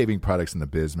 best shaving products in the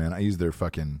biz, man. I use their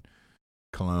fucking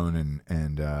cologne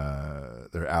and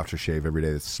their aftershave every day.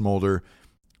 It's Smolder.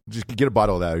 Just get a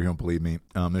bottle of that if you don't believe me.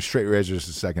 Their straight razors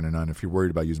is second to none. If you're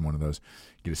worried about using one of those,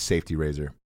 get a safety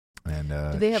razor and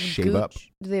do they have shave gooch? up.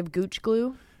 Do they have gooch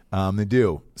glue? They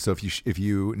do. So if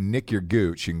you nick your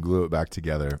gooch, you can glue it back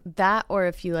together. That, or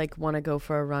if you like want to go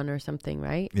for a run or something,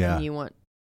 right? Yeah. And you want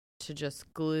to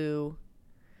just glue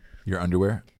Your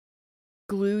underwear.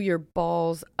 your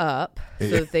balls up so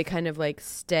Yeah. that they kind of like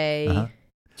stay. Uh-huh.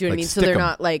 Do you know what I Like mean? So stick they're 'em.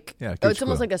 not like, Yeah, oh, it's gooch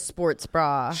almost glue. like a sports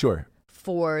bra Sure.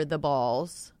 for the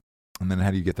balls. And then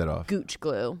how do you get that off? Gooch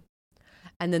glue.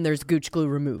 And then there's gooch glue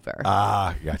remover.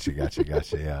 Ah, gotcha.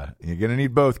 Yeah. You're going to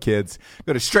need both, kids.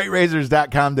 Go to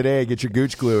straightrazors.com today. Get your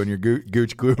gooch glue and your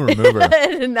gooch glue remover.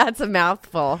 And that's a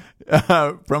mouthful.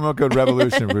 Promo code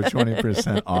REVOLUTION for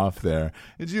 20% off there.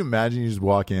 Did you imagine you just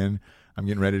walk in, I'm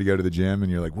getting ready to go to the gym,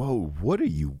 and you're like, whoa, what are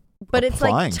you But it's like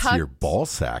applying to your ball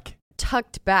sack?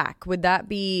 Tucked back. Would that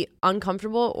be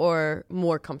uncomfortable or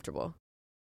more comfortable?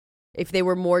 If they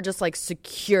were more just like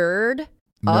secured up?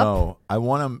 No, I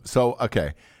want them. So,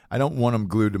 okay. I don't want them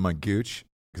glued to my gooch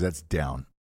because that's down.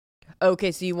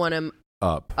 Okay, so you want them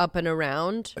Up. up and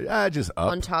around Just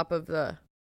up. on top of the...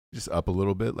 Just up a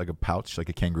little bit, like a pouch, like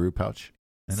a kangaroo pouch.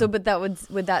 You know? So, but that would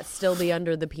that still be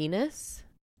under the penis?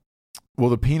 Well,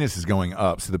 the penis is going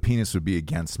up, so the penis would be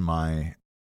against my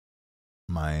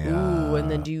Ooh,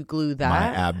 and then do you glue my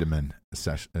that? abdomen,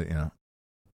 you know.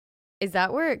 Is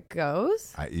that where it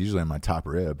goes? Usually on my top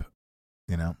rib,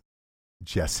 you know.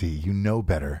 Jesse, you know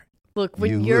better. Look,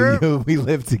 when we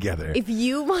live together. if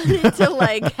you wanted to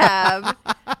like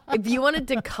if you wanted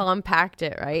to compact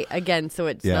it, right? Again, so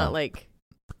it's Yeah. not like...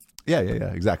 Yeah,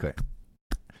 exactly.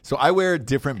 So I wear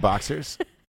different boxers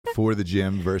for the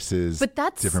gym versus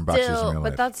different boxers in real life.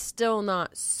 But that's still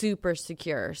not super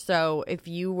secure. So if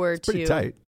you were Pretty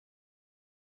tight.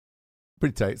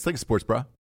 Pretty tight. It's like a sports bra.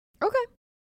 Okay.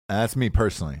 That's me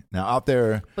personally. Now out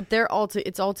there, but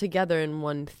it's all together in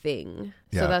one thing.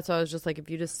 So that's why I was just like, if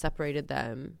you just separated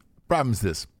them. Problem's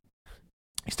this: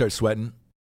 you start sweating,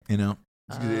 you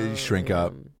shrink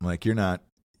up. Like you're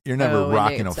never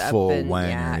rocking a full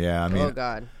wanger. Yeah, I mean, oh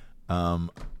god.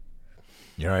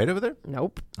 You all right over there?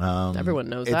 Nope. Everyone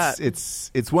knows that.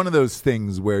 It's one of those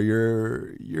things where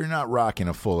you're not rocking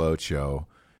a full ocho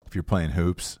if you're playing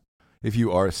hoops. If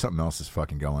you are, something else is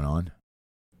fucking going on.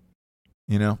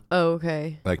 Oh,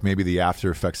 okay. Like maybe the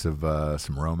after effects of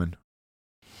some Roman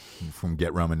from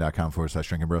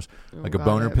GetRoman.com/Drinking Bros. Like a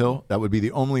boner pill. That would be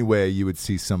the only way you would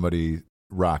see somebody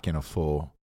rocking a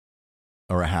full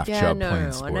or a half chub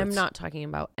playing sports. And I'm not talking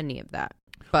about any of that.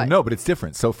 But no, but it's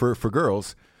different. So for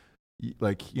girls,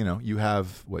 like, you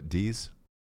have what, D's?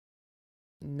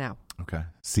 No. Okay.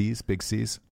 C's, big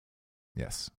C's?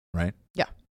 Yes. Right? Yeah.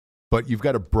 But you've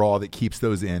got a bra that keeps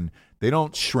those in. They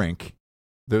don't shrink.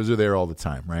 Those are there all the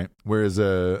time, right? Whereas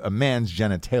a man's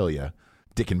genitalia,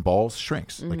 dick and balls,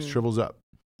 shrinks, like shrivels up.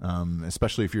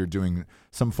 Especially if you're doing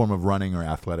some form of running or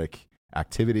athletic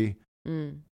activity.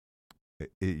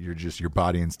 Your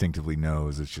body instinctively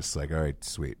knows. It's just like, all right,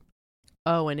 sweet.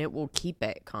 Oh, and it will keep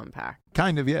it compact.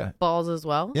 Kind of, yeah. Balls as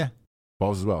well? Yeah,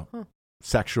 balls as well. Huh.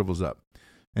 Sack shrivels up.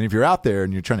 And if you're out there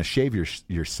and you're trying to shave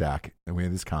your sack, and we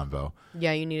had this convo.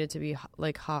 Yeah, you need it to be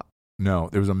like hot. No,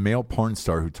 there was a male porn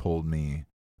star who told me,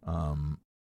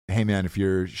 hey man, if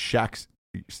you're sack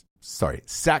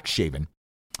shaving,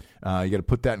 you got to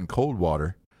put that in cold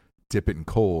water, dip it in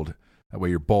cold. That way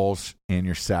your balls and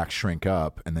your sack shrink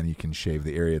up, and then you can shave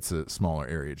the area. It's a smaller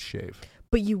area to shave.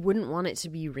 But you wouldn't want it to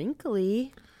be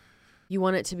wrinkly. You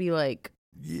want it to be like...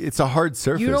 It's a hard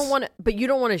surface. You don't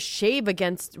want to shave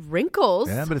against wrinkles.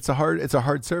 Yeah, but it's a hard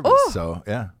surface. Oh. So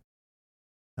yeah,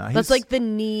 that's like the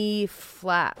knee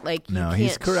flat. Like you can't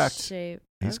he's correct. Shave.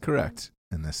 He's correct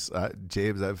in this.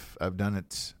 James, I've done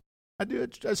it.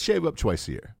 I shave up twice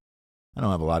a year. I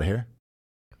don't have a lot of hair.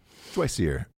 Twice a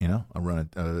year, I run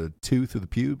a two through the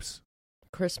pubes.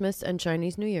 Christmas and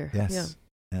Chinese New Year. Yes.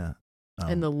 Yeah.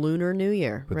 And the Lunar New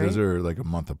Year. But right? Those are like a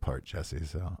month apart, Jesse.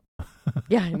 So.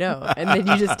 Yeah, I know. And then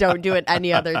you just don't do it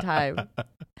any other time.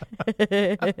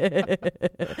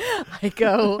 I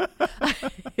go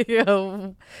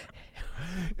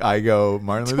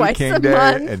Martin Luther King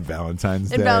Day and Valentine's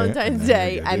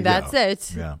Day. And that's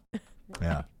it. Yeah.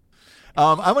 Yeah.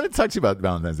 I want to talk to you about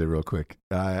Valentine's Day real quick.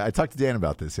 I talked to Dan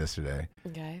about this yesterday.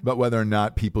 Okay. About whether or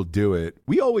not people do it.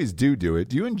 We always do it.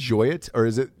 Do you enjoy it, or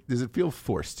does it feel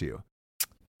forced to you?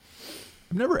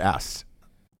 I've never asked.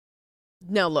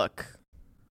 Now look.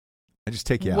 I just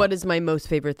take you out. What is my most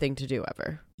favorite thing to do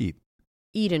ever? Eat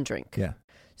and drink. Yeah.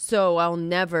 So I'll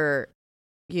never,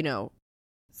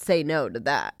 say no to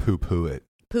that. Poo-poo it.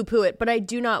 But I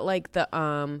do not like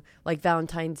the like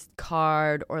Valentine's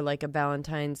card or like a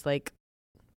Valentine's like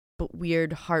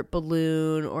weird heart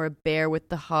balloon or a bear with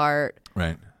the heart.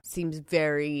 Right. Seems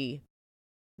very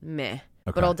meh. Okay.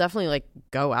 But I'll definitely like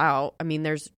go out. I mean,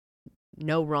 there's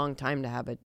no wrong time to have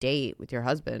a date with your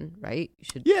husband, right?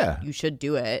 You should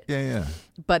do it. Yeah.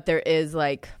 But there is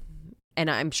like, and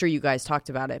I'm sure you guys talked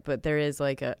about it, but there is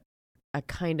like a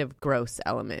kind of gross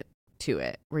element to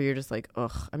it where you're just like,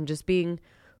 ugh, I'm just being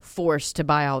forced to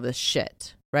buy all this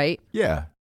shit, right? Yeah.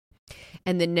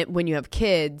 And then when you have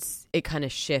kids, it kind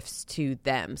of shifts to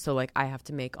them. So like I have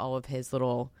to make all of his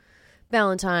little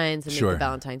Valentines and make the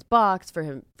Valentine's box for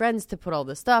him friends to put all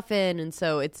the stuff in, and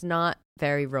so it's not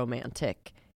very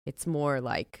romantic. It's more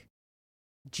like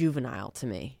juvenile to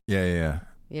me. Yeah.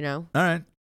 All right.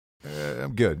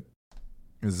 I'm good.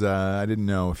 Because I didn't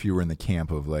know if you were in the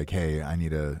camp of like, hey, I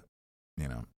need a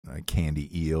candy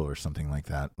eel or something like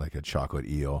that, like a chocolate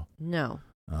eel. No.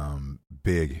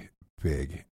 Big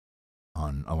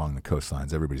along the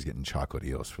coastlines. Everybody's getting chocolate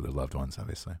eels for their loved ones,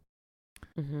 obviously.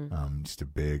 Mm-hmm. Just a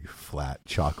big flat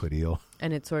chocolate eel.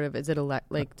 And it's sort of, does it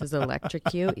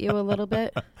electrocute you a little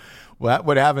bit? Well,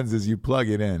 what happens is you plug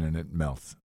it in and it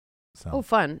melts. So. Oh,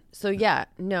 fun. So yeah,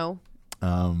 no.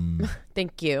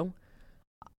 Thank you.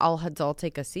 I'll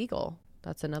take a seagull.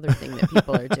 That's another thing that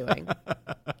people are doing.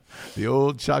 The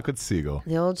old chocolate seagull.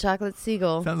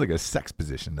 Sounds like a sex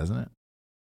position, doesn't it?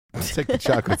 Let's take the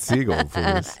chocolate seagull for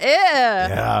this.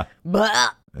 Yeah. Yeah.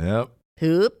 Yep.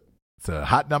 Hoop. It's a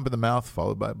hot dump in the mouth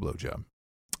followed by a blowjob.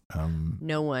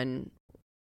 No one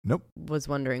Nope. was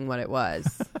wondering what it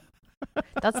was.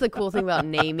 That's the cool thing about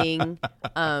naming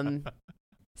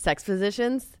sex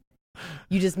positions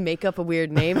You just make up a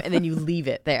weird name and then you leave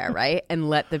it there, right? And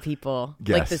let the people,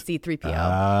 like the C-3PO.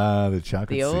 Ah, the chocolate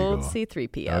The seagull. old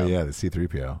C-3PO. Oh, yeah, the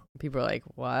C-3PO. People are like,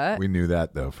 what? We knew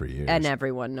that, though, for years. And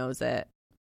everyone knows it.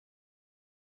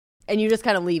 And you just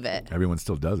kind of leave it. Everyone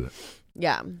still does it.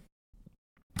 Yeah.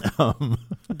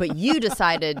 But you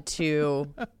decided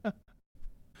to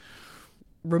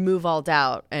remove all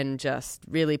doubt and just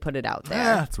really put it out there.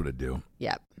 Yeah, that's what I do.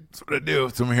 Yep. That's what I do.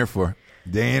 That's what I'm here for.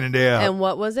 Day in and day out. And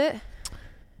what was it?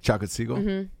 Chocolate seagull.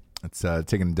 Mm-hmm. It's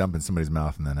taking a dump in somebody's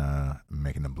mouth and then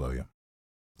making them blow you.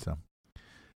 So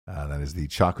that is the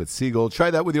chocolate seagull.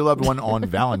 Try that with your loved one on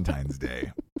Valentine's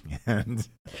Day. And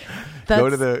go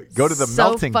to the so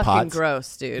melting pot. fucking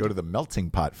gross, dude. Go to the melting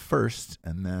pot first,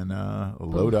 and then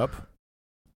load up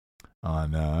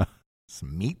on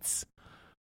some meats,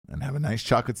 and have a nice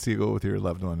chocolate seagull with your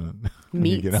loved one.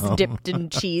 Meats dipped in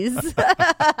cheese.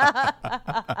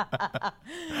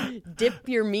 Dip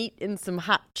your meat in some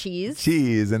hot cheese.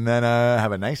 And then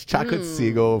have a nice chocolate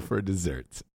seagull for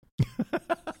dessert.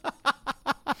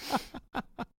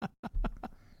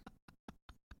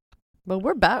 But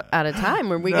we're about out of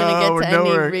time. Are we going to get to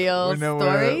any real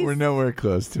stories? We're nowhere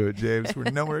close to it, James.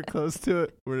 We're nowhere close to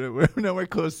it. We're nowhere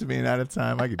close to being out of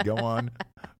time. I could go on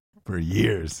for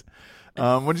years.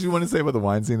 What did you want to say about the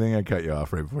Weinstein thing? I cut you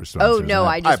off right before sponsors. Oh no,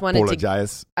 I just wanted to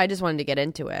get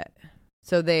into it.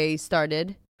 So they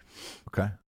started. Okay.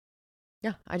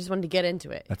 Yeah, I just wanted to get into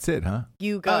it. That's it, huh?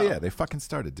 You go. Oh yeah, they fucking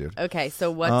started, dude. Okay, so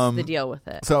what's the deal with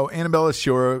it? So Annabella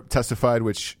Sciorra testified,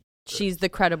 which she's the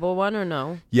credible one or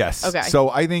no? Yes. Okay. So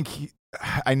I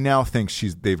now think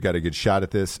they've got a good shot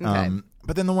at this. Okay.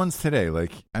 But then the ones today,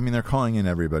 they're calling in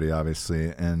everybody,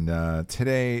 obviously. And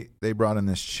today they brought in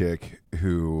this chick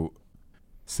who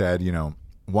said,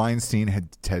 Weinstein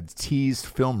had teased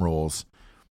film roles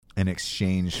in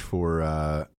exchange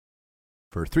for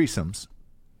threesomes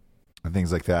and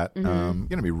things like that. Mm-hmm.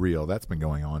 Gonna be real. That's been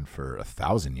going on for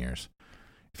 1,000 years.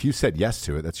 If you said yes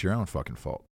to it, that's your own fucking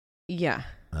fault. Yeah.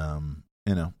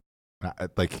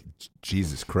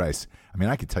 Jesus Christ. I mean,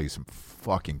 I could tell you some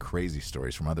fucking crazy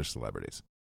stories from other celebrities.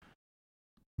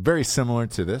 Very similar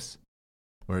to this,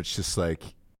 where it's just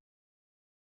like,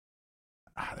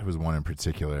 there was one in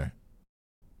particular.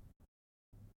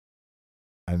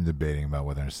 I'm debating about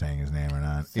whether I'm saying his name or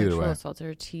not. Either way. Sexual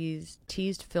assaulter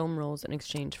teased film roles in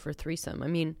exchange for threesome. I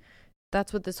mean,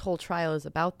 that's what this whole trial is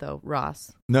about, though,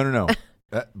 Ross. No.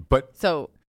 But so,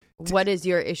 what is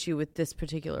your issue with this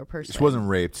particular person? She wasn't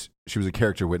raped. She was a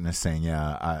character witness saying,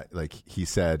 he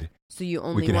said, so you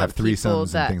only we could have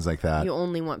threesomes and things like that. You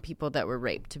only want people that were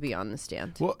raped to be on the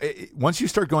stand. Well, once you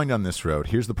start going down this road,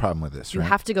 here's the problem with this, right? You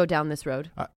have to go down this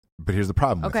road. But here's the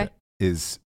problem with it,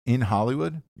 is in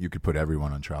Hollywood, you could put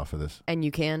everyone on trial for this. And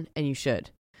you can, and you should.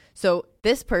 So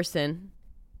this person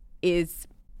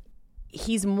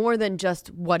he's more than just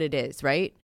what it is,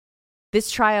 right?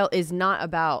 This trial is not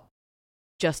about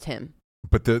just him.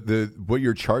 But the what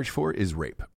you're charged for is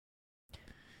rape.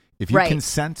 If you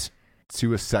consent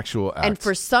to a sexual act. And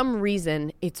for some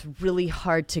reason, it's really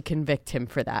hard to convict him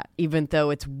for that, even though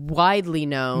it's widely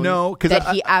known that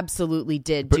he absolutely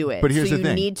did do it. But here's so the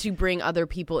thing. You need to bring other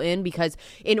people in, because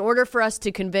in order for us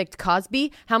to convict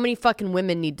Cosby, how many fucking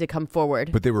women need to come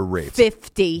forward? But they were raped.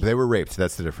 50. They were raped.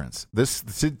 That's the difference.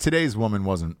 Today's woman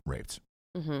wasn't raped.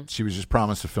 Mm-hmm. She was just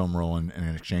promised a film role in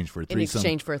exchange for a threesome. In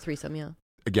exchange for a threesome, yeah.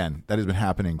 Again, that has been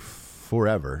happening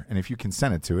forever. And if you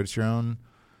consented to it, it's your own.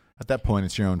 At that point,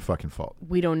 it's your own fucking fault.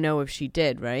 We don't know if she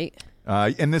did, right?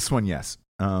 And this one, yes.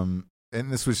 And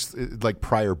this was like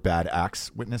prior bad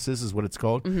acts witnesses is what it's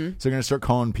called. Mm-hmm. So they're going to start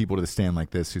calling people to the stand like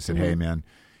this who said, hey, man,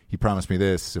 he promised me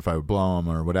this if I would blow him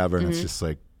or whatever. And it's just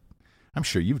like, I'm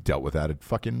sure you've dealt with that at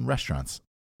fucking restaurants,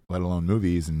 let alone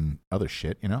movies and other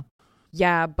shit,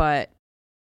 Yeah, but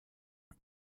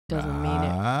doesn't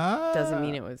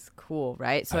mean it was cool,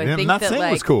 right? So I'm not saying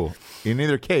it was cool in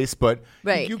either case, but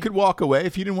you could walk away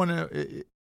if you didn't want to.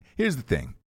 Here's the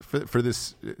thing: for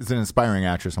this, it's an inspiring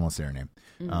actress. I won't say her name.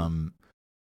 Mm-hmm.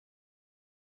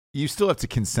 You still have to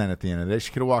consent at the end of the day.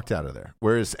 She could have walked out of there.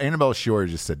 Whereas Annabella Sciorra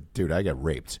just said, "Dude, I got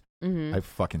raped. Mm-hmm. I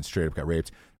fucking straight up got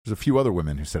raped." There's a few other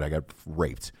women who said I got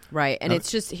raped. Right, and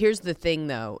it's just here's the thing,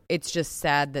 though. It's just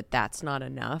sad that that's not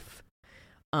enough.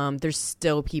 There's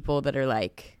still people that are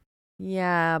like,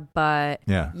 yeah, but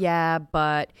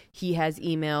he has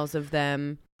emails of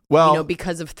them. Well,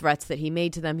 because of threats that he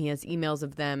made to them, he has emails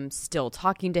of them still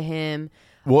talking to him.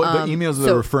 Well, the emails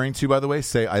they're referring to, by the way,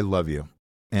 say, I love you.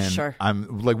 And sure.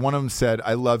 I'm like, one of them said,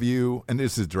 I love you. And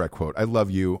this is a direct quote. I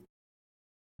love you,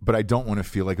 but I don't want to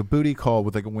feel like a booty call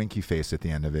with like a winky face at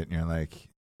the end of it. And you're like,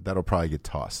 that'll probably get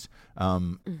tossed. I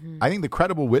think the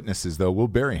credible witnesses, though, will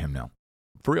bury him now.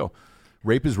 For real.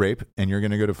 Rape is rape, and you're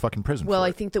going to go to fucking prison Well, for I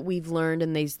it. think that we've learned,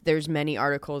 and there's many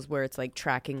articles where it's like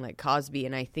tracking like Cosby,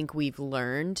 and I think we've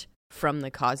learned from the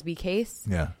Cosby case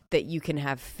that you can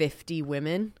have 50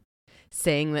 women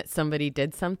saying that somebody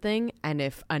did something, and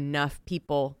if enough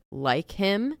people like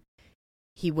him,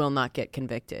 he will not get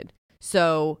convicted.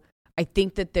 So I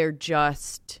think that they're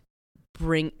just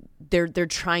they're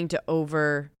trying to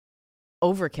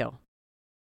overkill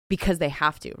because they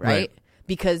have to, right?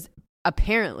 Because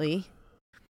apparently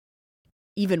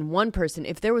even one person,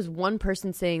 if there was one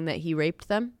person saying that he raped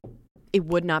them, it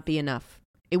would not be enough.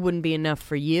 It wouldn't be enough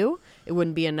for you. It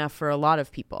wouldn't be enough for a lot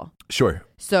of people. Sure.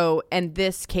 So, and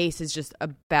this case is just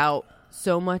about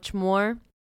so much more.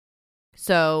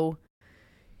 So,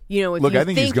 you know,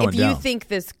 if you think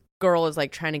this girl is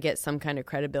like trying to get some kind of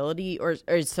credibility or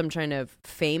some kind of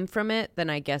fame from it, then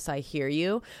I guess I hear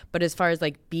you. But as far as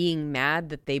like being mad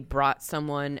that they brought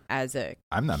someone as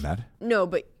I'm not mad. No,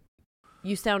 but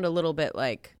you sound a little bit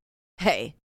like,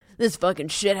 hey, this fucking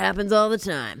shit happens all the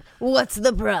time. What's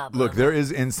the problem? Look, there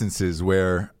is instances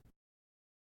where,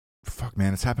 fuck,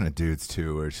 man, it's happened to dudes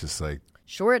too, where it's just like,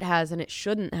 sure, it has, and it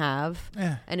shouldn't have,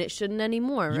 and it shouldn't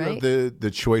anymore, right? You have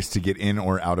the choice to get in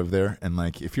or out of there, and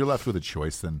like, if you're left with a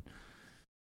choice, then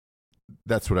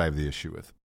that's what I have the issue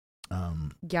with.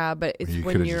 Yeah, but it's you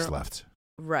when you're just left,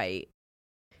 right.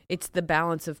 It's the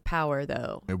balance of power,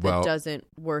 though, that doesn't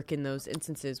work in those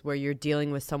instances where you're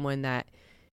dealing with someone that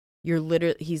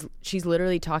she's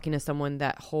literally talking to someone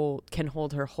that can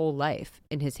hold her whole life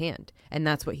in his hand, and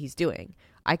that's what he's doing.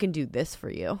 I can do this for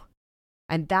you.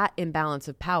 And that imbalance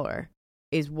of power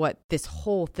is what this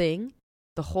whole thing,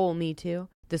 the whole Me Too,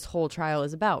 this whole trial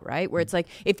is about, right? Where it's like,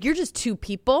 if you're just two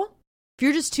people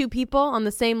on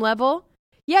the same level,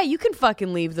 yeah, you can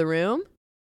fucking leave the room.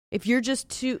 If you're just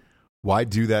two. Why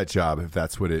do that job if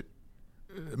that's what it...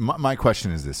 My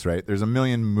question is this, right? There's a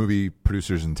million movie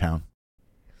producers in town.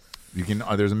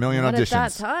 There's a million auditions.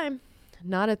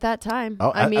 Not at that time.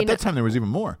 Oh, I mean, at that time there was even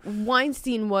more.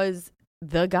 Weinstein was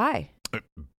the guy.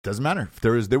 Doesn't matter.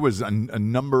 There was a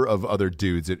number of other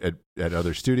dudes at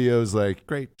other studios. Like,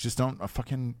 great, just don't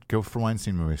fucking go for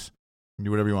Weinstein movies.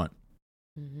 Do whatever you want.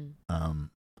 Mm-hmm.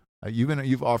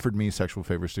 You've offered me sexual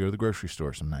favors to go to the grocery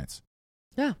store some nights.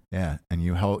 Yeah, and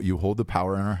you hold the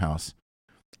power in our house,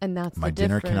 and that's my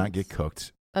dinner cannot get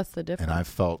cooked. That's the difference. And I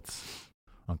felt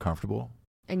uncomfortable.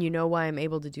 And you know why I'm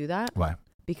able to do that? Why?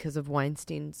 Because of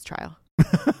Weinstein's trial.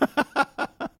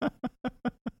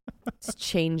 It's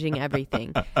changing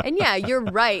everything. And yeah, you're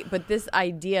right. But this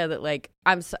idea that like,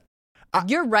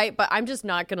 you're right, but I'm just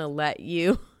not going to let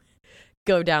you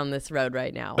go down this road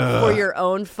right now for your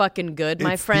own fucking good,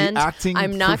 my friend.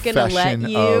 I'm not going to let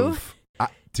you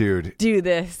dude, do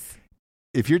this.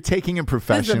 If you're taking a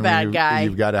profession, this is a bad guy,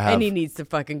 you've got to have, and he needs to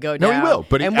fucking go down. No, he will.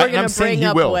 But we're going to bring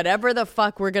up whatever the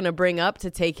fuck we're going to bring up to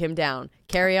take him down.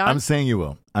 Carry on. I'm saying you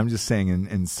will. I'm just saying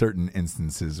in certain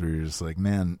instances where you're just like,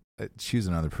 man, choose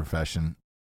another profession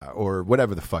or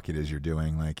whatever the fuck it is you're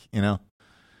doing. Like, you know,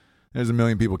 there's a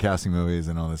million people casting movies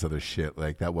and all this other shit.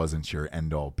 Like, that wasn't your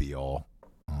end all be all.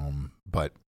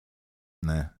 But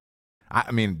nah.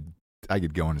 I mean, I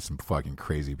could go into some fucking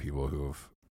crazy people who have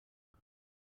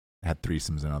had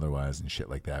threesomes and otherwise and shit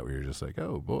like that where you're just like,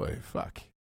 oh boy, fuck.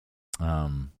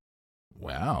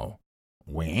 Wow.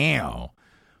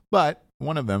 But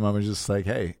one of them, I was just like,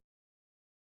 hey,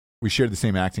 we shared the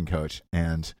same acting coach,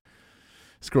 and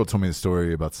this girl told me the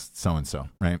story about so-and-so,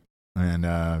 right? And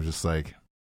I was just like,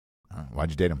 why'd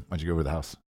you date him? Why'd you go over the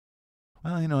house?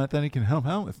 Well, you know, I thought he can help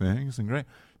out with things and great.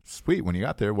 Sweet. When you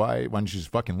got there, why didn't you just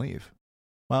fucking leave?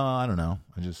 Well, I don't know.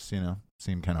 I just,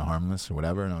 seemed kind of harmless or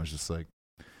whatever. And I was just like,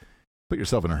 put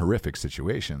yourself in a horrific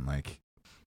situation. Like,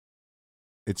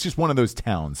 it's just one of those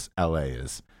towns, LA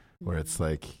is, where it's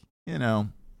like,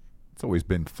 it's always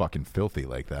been fucking filthy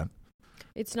like that.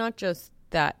 It's not just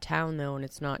that town, though, and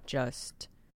it's not just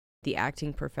the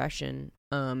acting profession.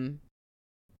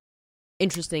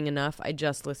 Interesting enough, I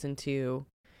just listened to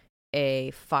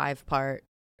a 5-part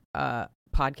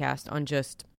podcast on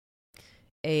just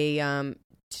a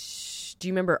do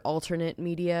you remember alternate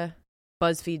media?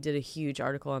 BuzzFeed did a huge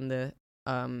article on the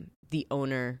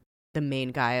owner, the main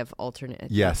guy of alternate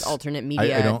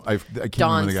media. I can't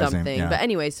Don remember the guy's something. name. Yeah. But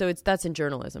anyway, so that's in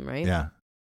journalism, right? Yeah.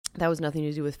 That was nothing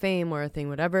to do with fame or a thing,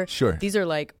 whatever. Sure. These are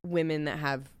like women that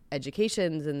have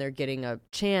educations and they're getting a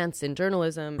chance in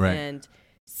journalism, right. And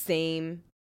same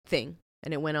thing.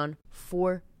 And it went on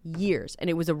for years, and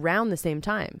it was around the same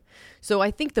time. So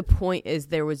I think the point is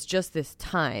there was just this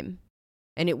time,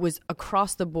 and it was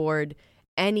across the board.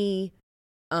 Any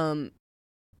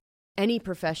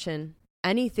profession,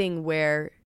 anything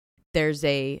where there's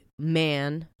a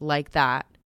man like that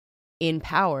in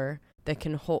power that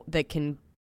can hold, that can,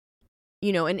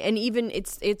 you know, and even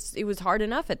it was hard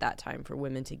enough at that time for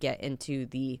women to get into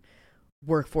the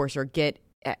workforce or get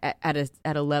at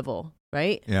a level,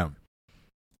 right? Yeah.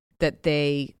 That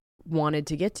they wanted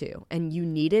to get to. And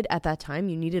at that time,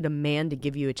 you needed a man to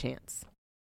give you a chance.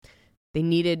 They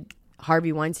needed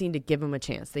Harvey Weinstein to give him a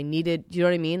chance. They needed, you know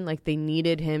what I mean? Like they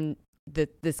needed him,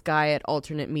 this guy at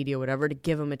Alternate Media, whatever, to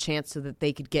give him a chance so that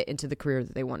they could get into the career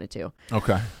that they wanted to.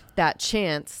 Okay. That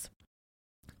chance,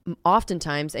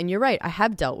 oftentimes, and you're right, I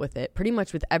have dealt with it pretty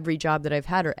much with every job that I've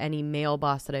had or any male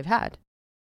boss that I've had.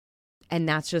 And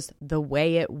that's just the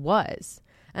way it was.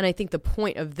 And I think the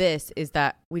point of this is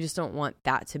that we just don't want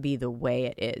that to be the way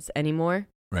it is anymore.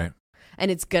 Right. And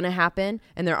it's going to happen,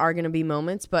 and there are going to be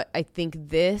moments, but I think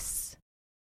this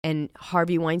and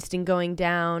Harvey Weinstein going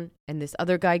down and this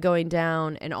other guy going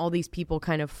down and all these people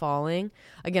kind of falling.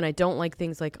 Again, I don't like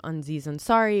things like Aziz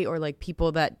Ansari or like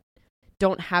people that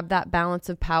don't have that balance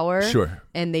of power. Sure.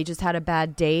 And they just had a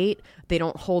bad date. They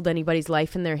don't hold anybody's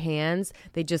life in their hands.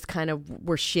 They just kind of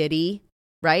were shitty,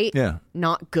 right? Yeah.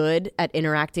 Not good at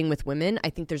interacting with women.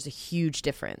 I think there's a huge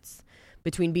difference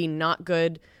between being not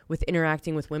good with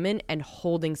interacting with women and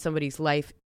holding somebody's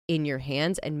life in your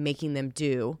hands and making them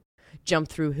jump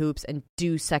through hoops and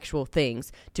do sexual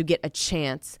things to get a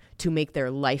chance to make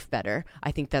their life better.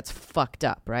 I think that's fucked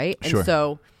up, right? Sure. And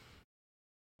so,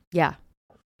 yeah.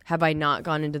 Have I not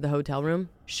gone into the hotel room?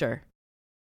 Sure.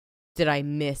 Did I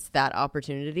miss that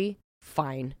opportunity?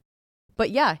 Fine.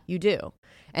 But yeah, you do.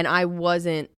 And I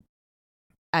wasn't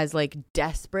as like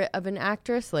desperate of an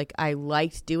actress. Like I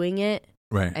liked doing it.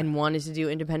 Right. And wanted to do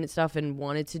independent stuff and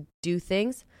wanted to do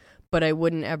things, but I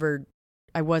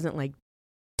wasn't like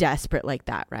desperate like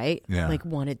that, right? Yeah. Like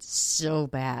wanted so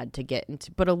bad to get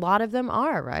into, but a lot of them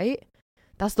are, right?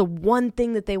 That's the one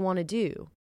thing that they want to do.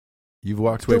 You've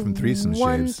walked away from threesomes,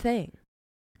 one James. thing.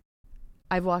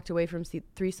 I've walked away from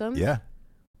threesomes? Yeah.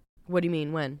 What do you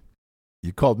mean, when?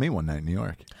 You called me one night in New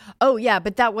York. Oh, yeah,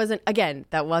 but that wasn't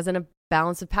a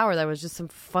balance of power. That was just some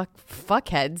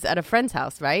fuckheads at a friend's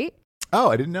house, right? Oh,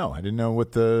 I didn't know. I didn't know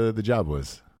what the job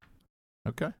was.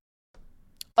 Okay.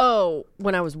 Oh,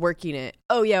 when I was working it.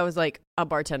 Oh, yeah, I was like a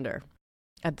bartender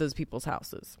at those people's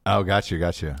houses. Oh,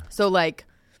 gotcha. So, like,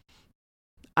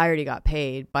 I already got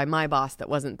paid by my boss that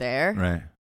wasn't there. Right.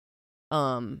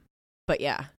 But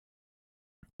yeah.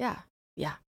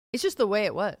 It's just the way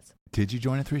it was. Did you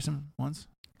join a threesome once?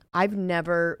 I've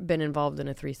never been involved in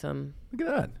a threesome. Look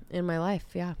at that. In my life,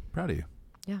 yeah. Proud of you.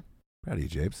 Yeah. Proud of you,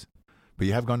 Japes. But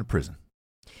you have gone to prison.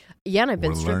 Yeah, and I've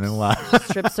been learning a lot.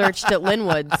 strip searched at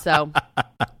Linwood. So,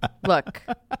 look,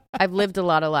 I've lived a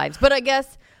lot of lives. But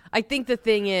I think the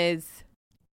thing is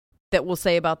that we'll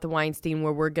say about the Weinstein,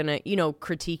 where we're going to,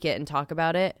 critique it and talk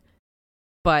about it.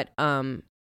 But,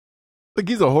 like,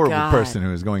 he's a horrible person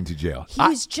who is going to jail. He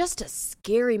was just a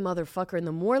scary motherfucker. And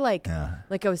the more, like I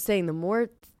was saying, the more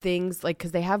things, like,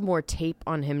 because they have more tape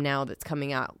on him now that's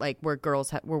coming out, like, where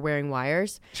girls were wearing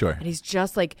wires. Sure. And he's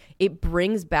just, like, it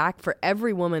brings back, for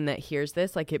every woman that hears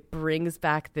this, like, it brings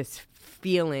back this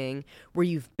feeling where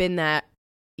you've been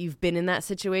in that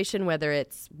situation, whether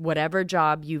it's whatever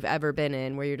job you've ever been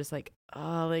in, where you're just like,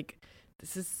 oh, like,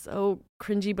 this is so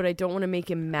cringy, but I don't want to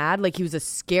make him mad. Like, he was a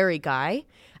scary guy.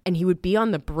 And he would be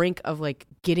on the brink of, like,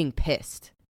 getting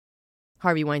pissed.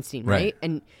 Harvey Weinstein, right?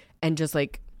 And just,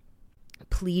 like,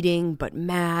 pleading, but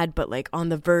mad, but, like, on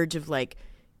the verge of, like,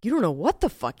 you don't know what the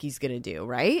fuck he's going to do,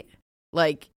 right?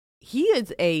 Like, he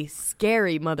is a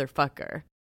scary motherfucker.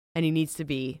 And he needs to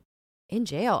be in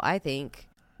jail, I think.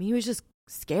 I mean, he was just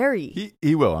scary.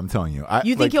 He will, I'm telling you.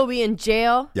 You think he'll be in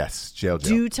jail? Yes, jail.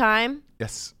 Due time?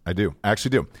 Yes, I do. I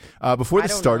actually do. Before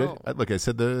this started, know. look, I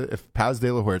said if Paz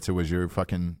de la Huerta was your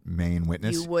fucking main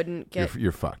witness, you wouldn't get...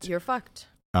 You're fucked. You're fucked.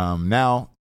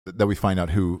 Now that we find out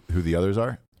who the others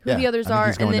are. The others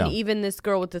are, and then down. even this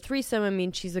girl with the threesome, I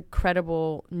mean, she's a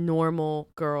credible, normal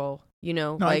girl,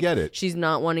 No, like, I get it. She's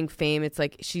not wanting fame. It's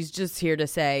like, she's just here to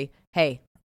say, hey,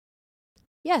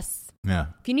 yes. Yeah.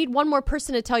 If you need one more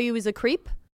person to tell you he's a creep,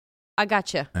 I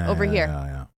got you over here.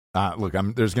 Yeah. Look,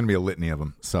 there's going to be a litany of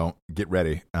them, so get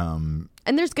ready. And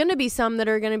there's going to be some that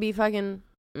are going to be fucking,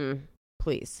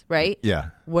 please, right? Yeah.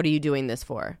 What are you doing this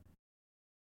for?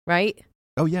 Right?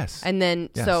 Oh, yes. And then,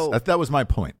 yes. so... That was my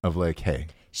point of, like, hey.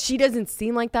 She doesn't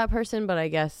seem like that person, but I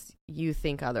guess you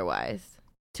think otherwise.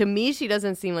 To me, she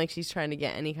doesn't seem like she's trying to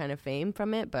get any kind of fame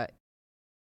from it, but...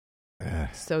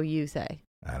 So you say.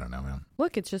 I don't know, man.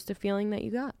 Look, it's just a feeling that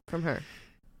you got from her.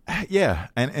 Yeah.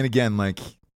 And again, like,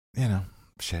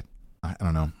 shit. I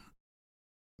don't know.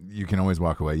 You can always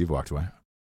walk away. You've walked away.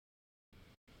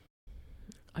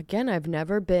 Again, I've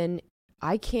never been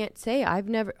I can't say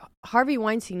Harvey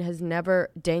Weinstein has never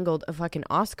dangled a fucking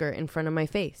Oscar in front of my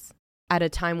face at a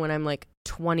time when I'm like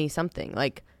 20 something.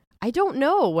 Like, I don't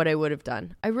know what I would have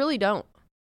done. I really don't.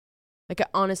 Like, I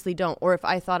honestly don't. Or if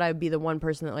I thought I'd be the one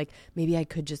person that, like, maybe I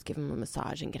could just give him a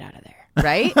massage and get out of there.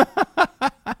 Right?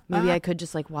 Maybe I could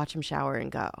just, like, watch him shower and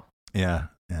go. Yeah.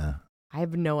 Yeah. I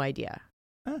have no idea.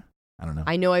 I don't know.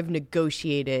 I know I've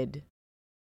negotiated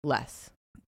less.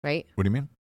 Right? What do you mean?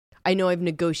 I know I've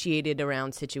negotiated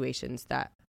around situations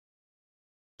that,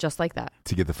 just like that.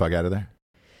 To get the fuck out of there?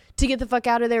 To get the fuck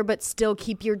out of there, but still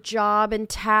keep your job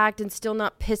intact and still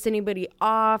not piss anybody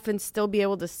off and still be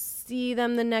able to see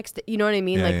them the next day. You know what I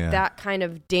mean? That kind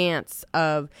of dance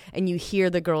of, and you hear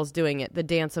the girls doing it, the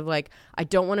dance of like, I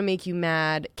don't want to make you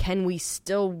mad. Can we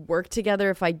still work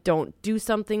together if I don't do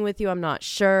something with you? I'm not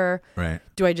sure. Right.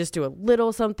 Do I just do a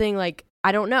little something? Like,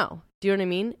 I don't know. Do you know what I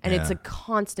mean? And it's a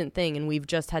constant thing, and we've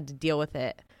just had to deal with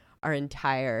it our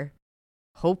entire,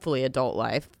 hopefully, adult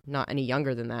life. Not any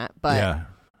younger than that, but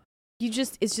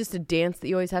it's just a dance that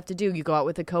you always have to do. You go out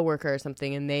with a coworker or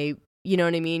something, and they, you know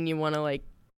what I mean? You want to like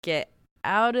get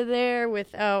out of there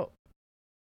without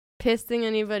pissing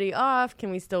anybody off. Can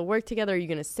we still work together? Are you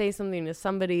going to say something to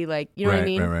somebody? Like, you know what I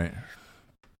mean? Right.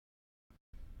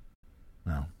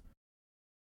 No.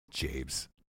 Jabes.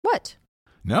 What?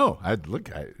 No,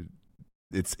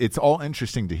 it's all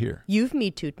interesting to hear. You've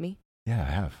Me Too'd me. Yeah,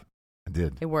 I have. I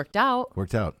did. It worked out.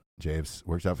 Worked out, Jabes.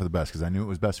 Worked out for the best because I knew it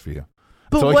was best for you.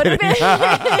 But what if it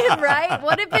right?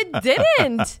 What if it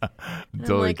didn't?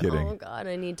 Totally like, kidding. Oh God,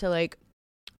 I need to like,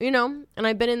 you know. And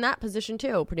I've been in that position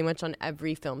too, pretty much on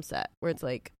every film set, where it's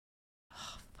like,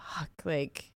 oh fuck,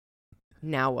 like,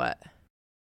 now what?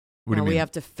 What do you mean? We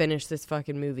have to finish this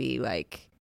fucking movie, like,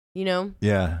 you know?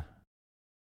 Yeah.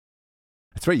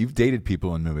 That's right. You've dated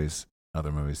people in movies,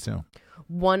 other movies too.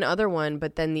 One other one,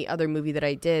 but then the other movie that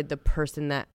I did, the person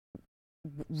that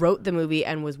wrote the movie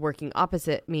and was working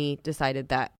opposite me decided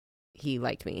that he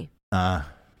liked me.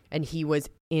 And he was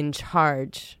in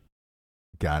charge.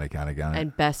 Got it.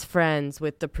 And best friends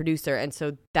with the producer. And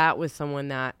so that was someone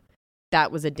that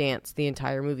was a dance the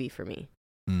entire movie for me.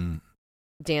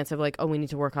 Dance of like, oh, we need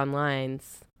to work on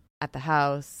lines at the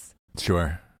house.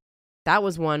 Sure. That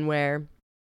was one where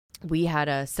we had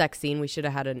a sex scene. We should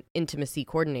have had an intimacy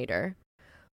coordinator,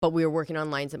 but we were working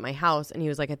on lines at my house, and he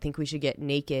was like, I think we should get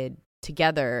naked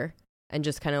together and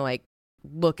just kind of like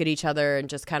look at each other and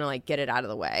just kind of like get it out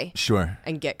of the way. Sure.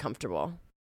 And get comfortable.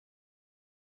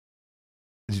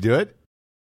 Did you do it?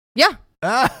 Yeah.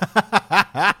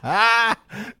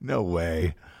 No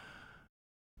way.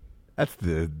 That's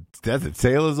a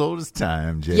tale as old as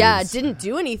time, James. Yeah, it didn't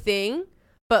do anything,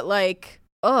 but like,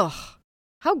 ugh,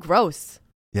 how gross.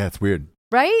 Yeah, it's weird.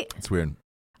 Right? It's weird.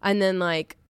 And then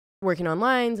like working on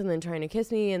lines and then trying to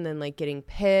kiss me and then like getting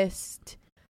pissed.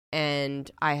 And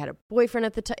I had a boyfriend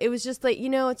at the time. It was just like, you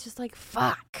know, it's just like,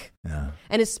 fuck. Yeah.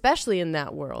 And especially in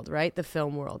that world, right? The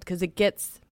film world. Because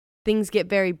things get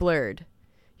very blurred.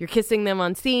 You're kissing them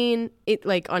on scene,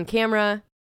 like on camera,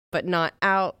 but not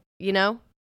out, you know?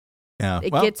 Yeah.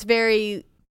 It gets very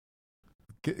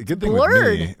good thing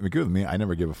blurred. Good with me. I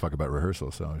never give a fuck about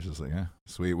rehearsal. So I was just like, yeah,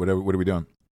 sweet. What are we doing?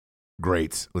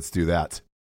 Great. Let's do that.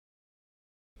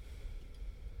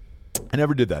 I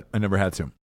never did that. I never had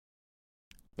to.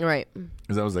 Right.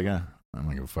 Because I was like, yeah, I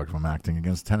don't give a fuck if I'm acting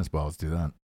against a tennis ball. Let's do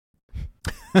that.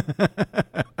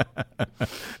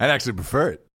 I'd actually prefer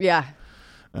it. Yeah.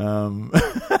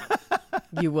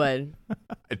 You would.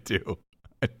 I do.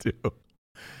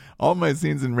 All my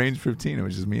scenes in Range 15, it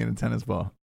was just me and a tennis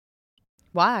ball.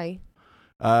 Why?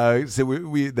 So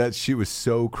that she was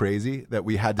so crazy that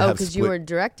we had to have split. because you were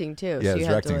directing too. Yeah, so I was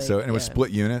directing. to, and it was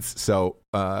split units. So,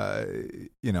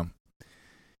 you know,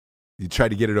 you try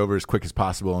to get it over as quick as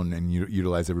possible and you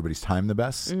utilize everybody's time the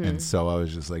best. Mm-hmm. And so I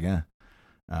was just like, yeah,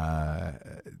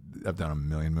 I've done a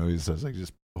million movies. So I was like,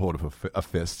 just hold up a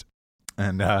fist.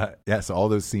 And so all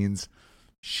those scenes,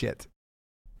 shit.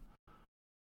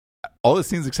 All the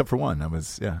scenes except for one. It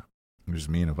was just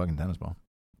me and a fucking tennis ball.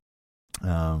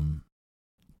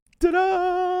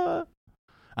 Ta-da!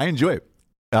 I enjoy it.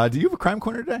 Do you have a crime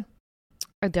corner today?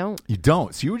 I don't. You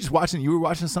don't. So you were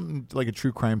watching something like a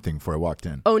true crime thing before I walked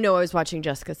in. Oh no, I was watching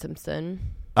Jessica Simpson.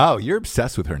 Oh, you're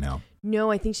obsessed with her now.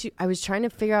 No, I think I was trying to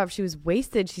figure out if she was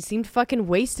wasted. She seemed fucking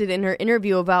wasted in her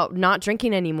interview about not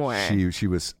drinking anymore. She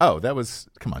was. Oh, that was.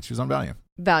 Come on, she was on Valium.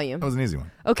 That was an easy one.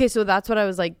 Okay, so that's what I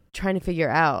was like trying to figure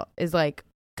out is like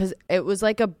because it was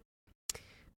like an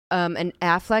Ben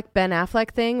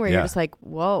Affleck thing where you're just like,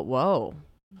 whoa,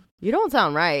 you don't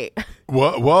sound right.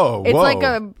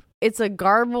 Whoa. It's a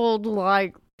garbled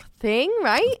like thing,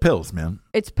 right? Pills, man.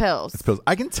 It's pills. It's pills.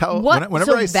 I can tell whenever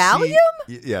so I Valium?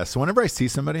 see. Yeah. So whenever I see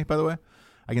somebody, by the way,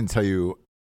 I can tell you,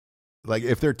 like,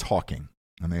 if they're talking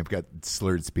and they've got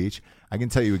slurred speech, I can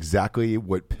tell you exactly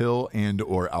what pill and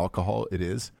or alcohol it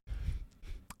is.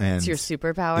 And it's your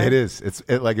superpower. It is. It's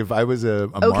like if I was a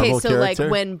okay, Marvel so character.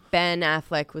 like when Ben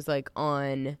Affleck was like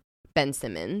on Ben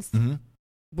Simmons,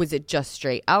 was it just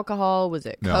straight alcohol? Was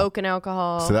it Coke and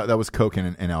alcohol? So that was Coke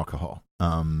and alcohol.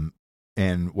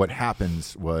 And what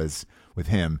happens was with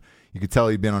him, you could tell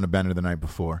he'd been on a bender the night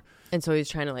before. And so he's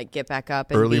trying to like get back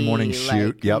up and early be, morning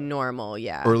shoot. Like, normal,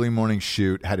 yeah. Early morning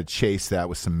shoot, had to chase that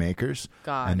with some makers.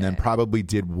 Then probably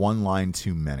did one line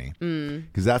too many.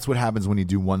 Because that's what happens when you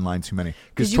do one line too many.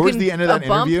 Because towards the end of that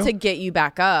interview, to get you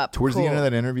back up. Towards the end of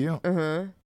that interview,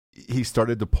 he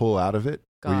started to pull out of it.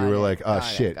 Where you were like, oh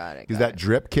shit, because that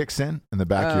drip kicks in the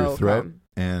back of your throat,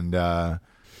 and I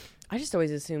just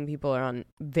always assume people are on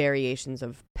variations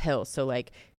of pills. So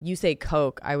like you say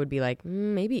Coke, I would be like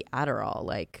maybe Adderall,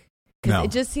 like. Because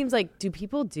it just seems like, do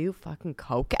people do fucking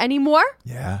Coke anymore?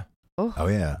 Yeah. Oh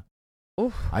yeah.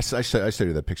 Oof. I showed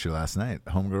you that picture last night.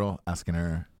 Homegirl asking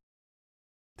her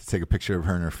to take a picture of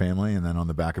her and her family, and then on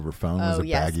the back of her phone was a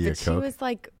baggie of Coke. She was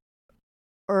like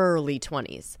early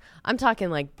 20s. I'm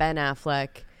talking like Ben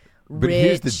Affleck. But rich,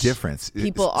 here's the difference.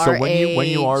 People so are when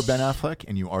you are Ben Affleck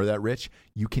and you are that rich,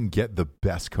 you can get the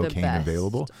best cocaine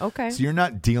available. Okay. So you're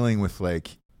not dealing with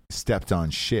like stepped on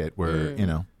shit where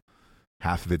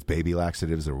half of it's baby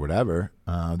laxatives or whatever.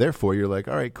 Therefore, you're like,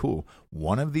 all right, cool.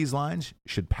 One of these lines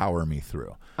should power me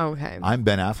through. Okay. I'm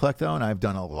Ben Affleck, though, and I've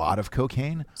done a lot of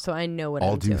cocaine. So I know what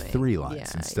I'll I'm do doing. 3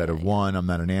 lines instead of 1. I'm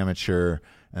not an amateur.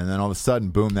 And then all of a sudden,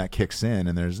 boom, that kicks in,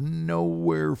 and there's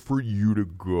nowhere for you to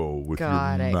go with your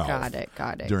mouth.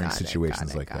 Got it. During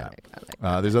situations like that.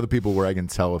 There's other people where I can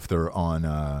tell if they're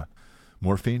on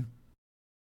morphine.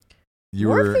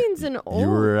 Morphine's an old... You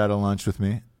were at a lunch with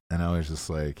me, and I was just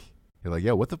like... You're like,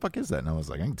 yo, what the fuck is that? And I was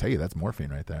like, I can tell you that's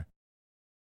morphine right there.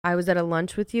 I was at a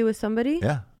lunch with you with somebody?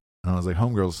 Yeah. And I was like,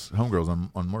 homegirls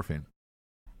on morphine.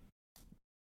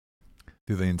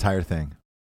 Through the entire thing.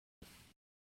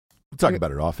 We'll talk about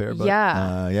it off air, but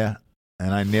yeah.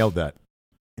 And I nailed that.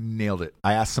 I nailed it.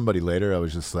 I asked somebody later, I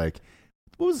was just like,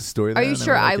 what was the story there? Are you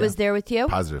sure I was there with you?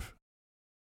 Positive.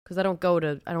 Because I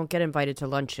don't get invited to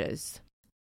lunches.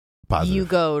 Positive. You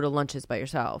go to lunches by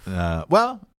yourself.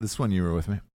 Well, this one you were with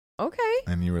me. Okay.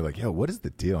 And you were like, yo, what is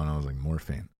the deal? And I was like,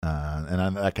 morphine.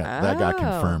 That got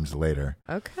confirmed later.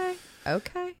 Okay.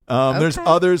 There's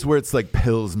others where it's like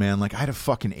pills, man. Like I had a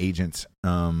fucking agent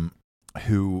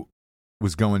who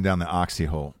was going down the oxy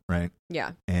hole, right?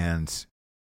 Yeah. And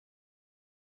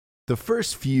the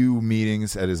first few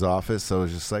meetings at his office, I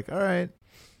was just like, all right,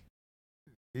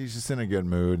 he's just in a good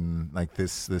mood and like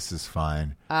this is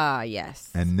fine.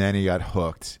 Yes. And then he got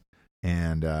hooked.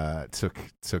 And took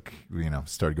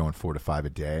started going 4 to 5 a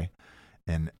day,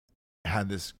 and had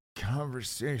this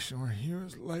conversation where he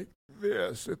was like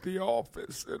this at the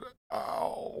office, and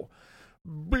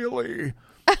Billy,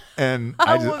 and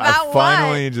I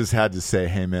finally just had to say,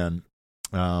 hey man,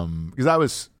 because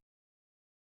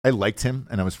I liked him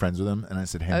and I was friends with him, and I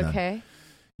said, hey man,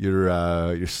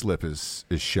 your slip is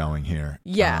showing here.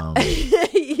 Yeah.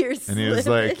 And he was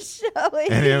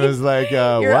like,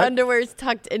 your what? underwear's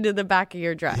tucked into the back of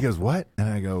your dress. He goes, what? And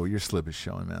I go, your slip is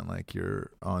showing, man. Like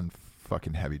you're on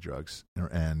fucking heavy drugs,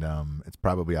 and it's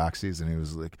probably oxys. And he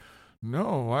was like,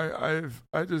 no,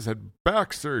 I just had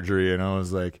back surgery. And I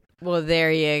was like, well,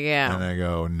 there you go. And I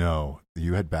go, no,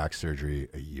 you had back surgery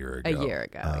a year ago.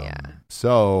 Yeah.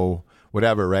 So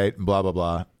whatever, right? And blah blah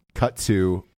blah. Cut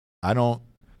to,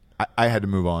 I had to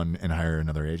move on and hire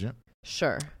another agent.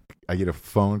 Sure. I get a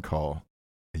phone call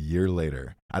a year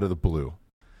later out of the blue.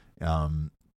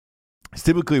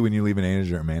 Typically, when you leave an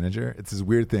agent or a manager, it's this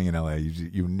weird thing in LA.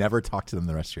 You never talk to them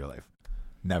the rest of your life.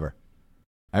 Never.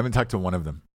 I haven't talked to one of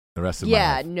them the rest of my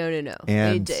life. Yeah, no.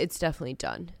 And it's definitely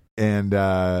done. And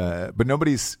but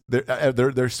nobody's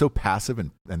they're so passive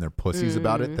and they're pussies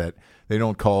about it that they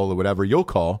don't call or whatever. You'll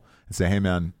call and say, hey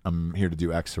man, I'm here to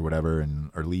do X or whatever,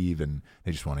 or leave, and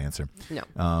they just won't answer. No.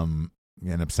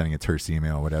 You end up sending a terse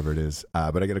email, whatever it is.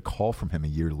 But I get a call from him a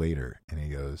year later, and he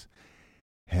goes,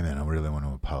 hey, man, I really want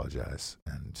to apologize.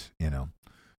 And,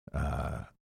 I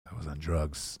was on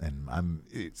drugs, and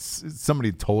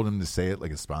somebody told him to say it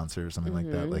like a sponsor or something like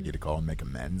that, like you to call and make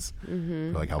amends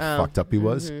for like how fucked up he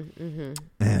was.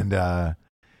 And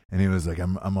he was like,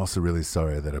 I'm also really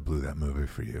sorry that I blew that movie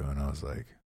for you. And I was like,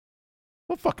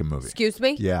 what fucking movie? Excuse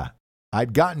me? Yeah.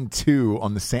 I'd gotten 2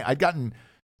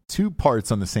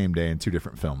 parts on the same day in 2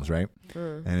 different films, right?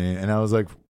 And I was like,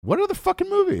 what other fucking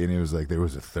movie? And he was like, there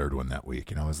was a third one that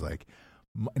week. And I was like,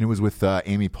 and it was with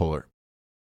Amy Poehler.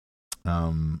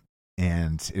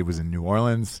 And it was in New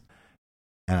Orleans,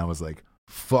 and I was like,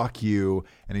 fuck you.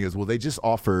 And he goes, well, they just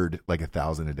offered like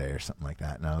 $1,000 a day or something like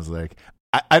that. And I was like,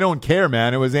 I don't care,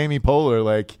 man. It was Amy Poehler.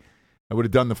 Like, I would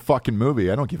have done the fucking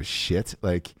movie. I don't give a shit.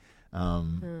 Like, but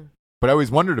I always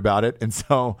wondered about it. And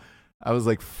so I was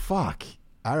like, fuck.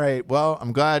 All right. Well,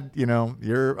 I'm glad,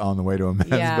 you're on the way to amends,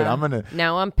 but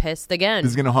now I'm pissed again.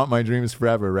 This is going to haunt my dreams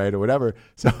forever, right? Or whatever.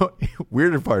 So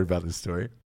weirder part about this story.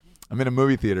 I'm in a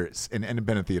movie theater, an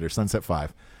independent theater, Sunset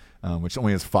 5, which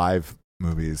only has 5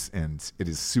 movies, and it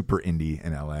is super indie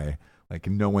in LA. Like,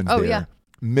 no one's there. Yeah.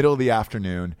 Middle of the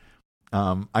afternoon.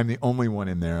 I'm the only one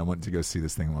in there. I went to go see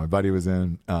this thing. My buddy was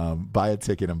in, buy a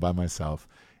ticket. I'm by myself.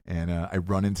 And I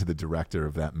run into the director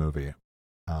of that movie,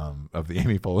 of the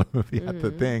Amy Poehler movie at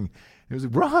the thing. He was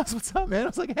like, Ross, what's up, man? I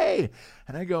was like, hey.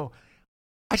 And I go,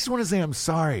 I just want to say I'm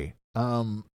sorry.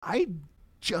 I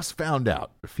just found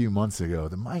out a few months ago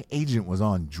that my agent was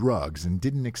on drugs and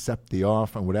didn't accept the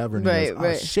offer and whatever. And he goes,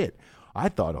 oh, shit. I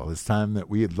thought all this time that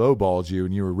we had lowballed you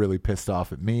and you were really pissed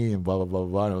off at me and blah, blah, blah,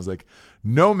 blah. And I was like,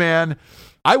 no, man,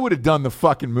 I would have done the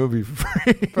fucking movie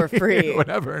for free.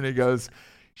 Whatever. And he goes,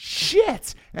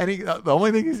 shit. And the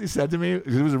only thing he said to me,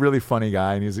 he was a really funny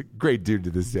guy and he's a great dude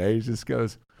to this day. He just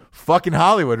goes, fucking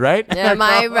Hollywood, right? Am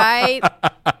I right?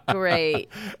 Great.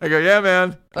 I go, yeah,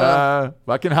 man.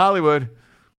 Fucking Hollywood.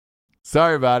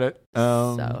 Sorry about it.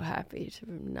 So happy to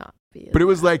not be. But it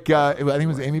was like, I think it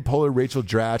was Amy Poehler, Rachel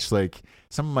Dratch, like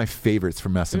some of my favorites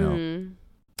from SNL.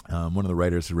 One of the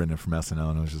writers who written it from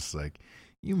SNL, and I was just like,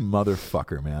 you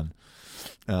motherfucker, man.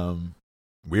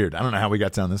 Weird. I don't know how we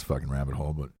got down this fucking rabbit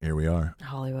hole, but here we are.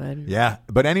 Hollywood. Yeah.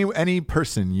 But any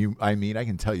person I meet, I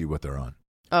can tell you what they're on.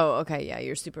 Oh, okay. Yeah,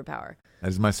 your superpower. That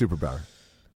is my superpower.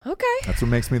 Okay. That's what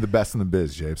makes me the best in the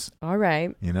biz, Japes. All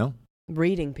right.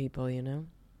 Reading people,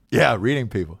 Yeah, reading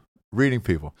people.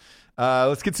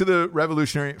 Let's get to the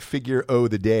revolutionary figure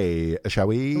of the day, shall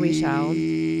we? We shall.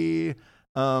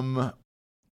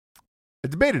 I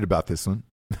debated about this one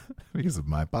because of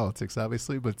my politics,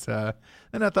 obviously, but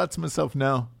then I thought to myself,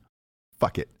 no,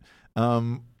 fuck it.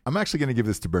 I'm actually going to give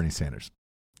this to Bernie Sanders,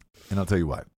 and I'll tell you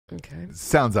why. Okay. It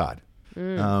sounds odd.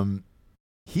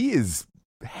 He is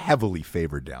heavily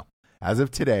favored now, as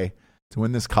of today, to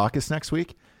win this caucus next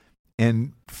week.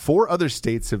 And 4 other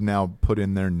states have now put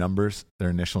in their numbers, their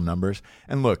initial numbers.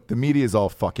 And look, the media is all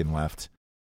fucking left.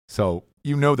 So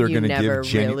they're going to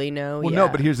give really know. Well, no,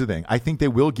 but here's the thing. I think they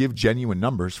will give genuine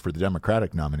numbers for the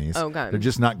Democratic nominees. Okay. They're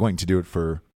just not going to do it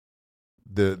for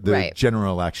the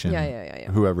general election,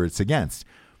 whoever it's against.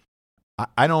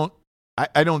 I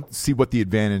don't see what the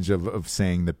advantage of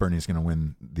saying that Bernie's going to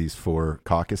win these 4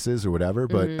 caucuses or whatever.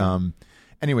 But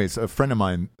anyways, a friend of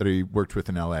mine that he worked with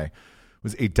in L.A.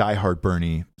 was a diehard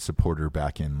Bernie supporter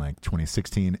back in like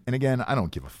 2016. And again, I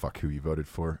don't give a fuck who you voted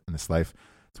for in this life.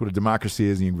 It's what a democracy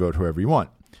is, and you can vote whoever you want.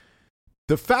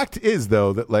 The fact is,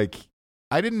 though, that like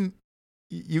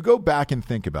you go back and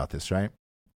think about this, right?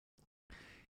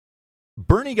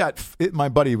 Bernie my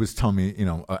buddy was telling me,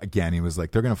 again, he was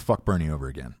like, they're going to fuck Bernie over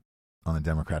again on the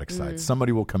Democratic side.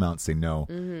 Somebody will come out and say, no,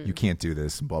 you can't do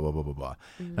this, and blah, blah, blah, blah, blah.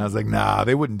 And I was like, nah,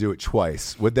 they wouldn't do it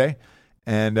twice, would they?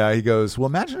 And he goes, well,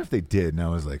 imagine if they did. And I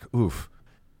was like, oof,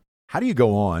 how do you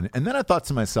go on? And then I thought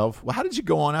to myself, well, how did you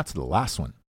go on after the last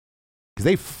one? Because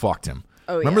they fucked him.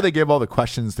 Oh, Remember they gave all the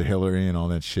questions to Hillary and all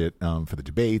that shit for the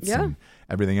debates and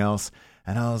everything else.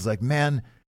 And I was like, man,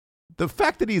 the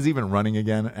fact that he's even running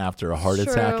again after a heart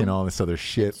attack and all this other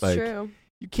shit,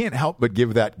 you can't help but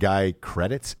give that guy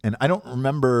credit. And I don't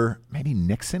remember, maybe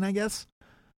Nixon, I guess.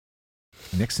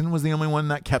 Nixon was the only one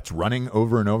that kept running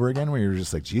over and over again, where you're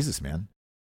just like, Jesus, man,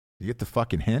 you get the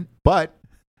fucking hint. But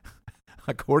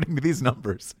according to these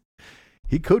numbers,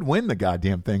 he could win the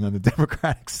goddamn thing on the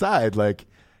Democratic side. Like,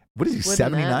 what is he,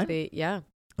 79? Yeah.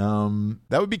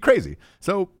 That would be crazy.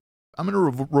 So I'm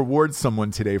going to reward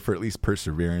someone today for at least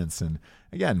perseverance. And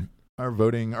again, our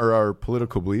voting or our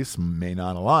political beliefs may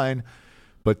not align,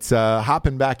 but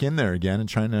hopping back in there again and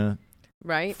trying to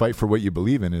fight for what you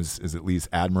believe in is at least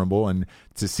admirable. And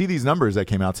to see these numbers that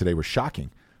came out today were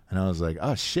shocking. And I was like,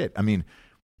 oh, shit. I mean,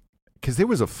 because there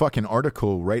was a fucking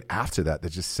article right after that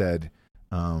just said,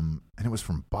 and it was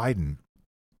from Biden,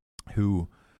 who,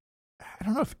 I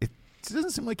don't know if it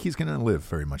doesn't seem like he's going to live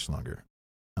very much longer.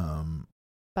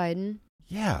 Biden?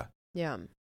 Yeah. Yeah.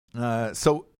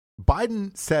 So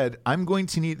Biden said, I'm going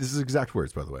to need, this is exact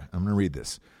words, by the way. I'm going to read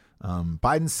this.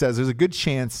 Biden says there's a good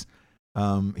chance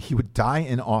he would die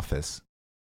in office,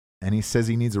 and he says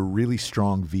he needs a really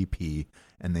strong VP,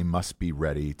 and they must be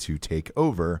ready to take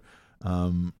over.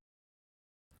 Why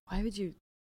would you?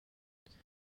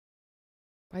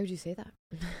 Why would you say that?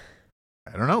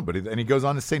 I don't know, but and he goes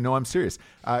on to say, no, I'm serious.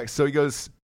 So he goes,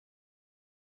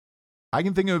 I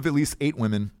can think of at least 8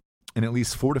 women and at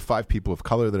least 4 to 5 people of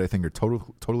color that I think are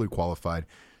totally qualified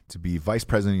to be vice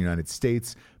president of the United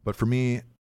States. But for me,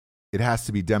 it has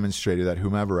to be demonstrated that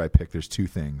whomever I pick, there's 2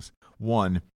 things.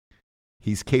 1,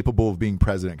 he's capable of being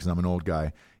president because I'm an old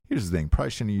guy. Here's the thing.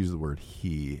 Probably shouldn't use the word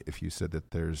he if you said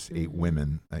that there's 8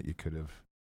 women that you could have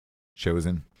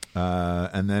chosen.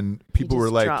 And then people were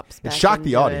like, it shocked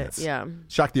the audience. Yeah.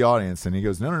 Shocked the audience. And he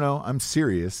goes, no, I'm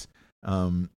serious.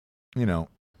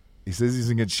 He says he's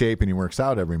in good shape and he works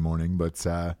out every morning, but there's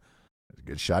a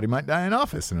good shot he might die in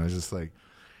office. And I was just like,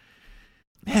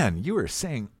 man, you were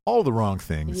saying all the wrong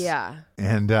things. Yeah.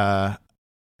 And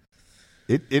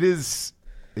it is,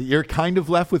 you're kind of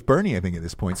left with Bernie, I think, at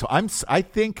this point. So I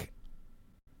think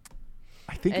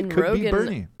it could be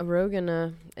Bernie.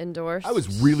 Rogan endorsed. I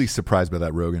was really surprised by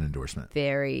that Rogan endorsement.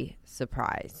 Very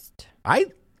surprised. I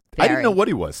didn't know what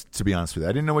he was, to be honest with you.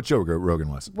 I didn't know what Joe Rogan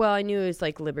was. Well, I knew he was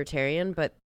like libertarian,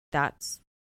 but that's,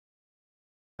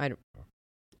 I don't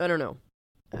know.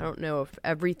 I don't know if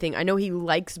everything, I know he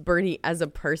likes Bernie as a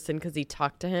person because he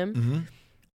talked to him,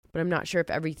 but I'm not sure if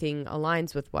everything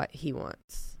aligns with what he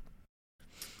wants.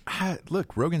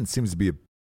 Look, Rogan seems to be a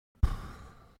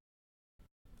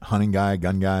hunting guy,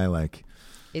 gun guy. Like,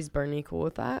 is Bernie cool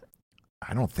with that?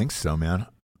 I don't think so, man.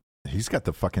 He's got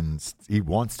he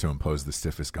wants to impose the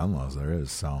stiffest gun laws there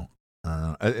is. So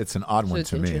it's an odd one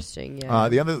to me. Interesting, yeah.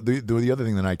 The other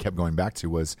thing that I kept going back to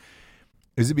was,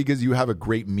 is it because you have a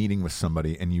great meeting with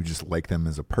somebody and you just like them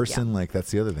as a person? Yeah. Like,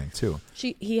 that's the other thing too.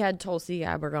 He had Tulsi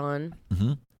Gabbard on,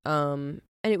 and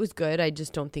it was good. I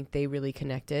just don't think they really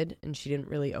connected, and she didn't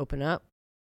really open up.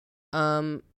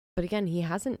 But again, he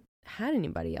hasn't had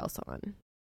anybody else on,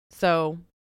 so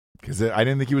because I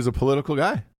didn't think he was a political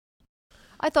guy.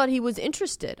 I thought he was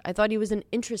interested. I thought he was an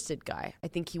interested guy. I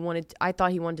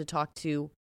thought he wanted to talk to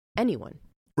anyone.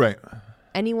 Right.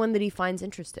 Anyone that he finds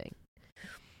interesting.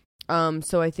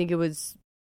 So I think it's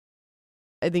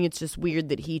just weird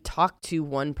that he talked to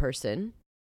one person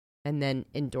and then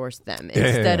endorsed them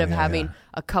instead of having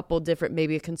a couple different,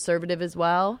 maybe a conservative as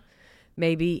well.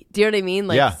 Maybe, do you know what I mean?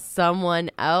 Like someone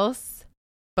else,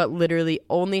 but literally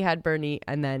only had Bernie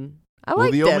and then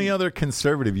the only other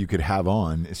conservative you could have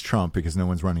on is Trump because no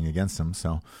one's running against him.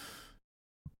 So,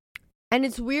 and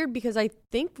it's weird because I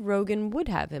think Rogan would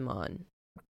have him on.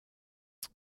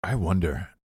 I wonder.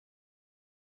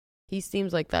 He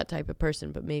seems like that type of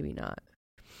person, but maybe not.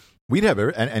 We'd have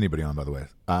anybody on, by the way,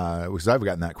 because I've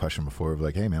gotten that question before of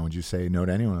like, hey man, would you say no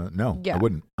to anyone? No, I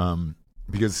wouldn't.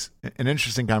 Because an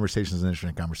interesting conversation is an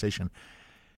interesting conversation.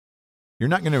 You're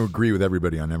not going to agree with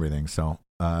everybody on everything, so.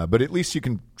 But at least you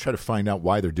can try to find out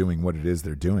why they're doing what it is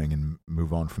they're doing and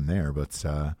move on from there. But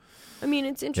I mean,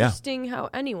 it's interesting how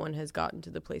anyone has gotten to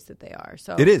the place that they are.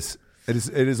 So it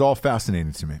is all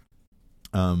fascinating to me.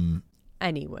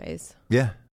 Anyways, yeah.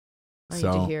 I need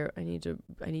to hear. I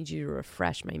need you to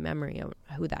refresh my memory of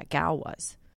who that gal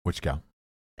was. Which gal?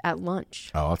 At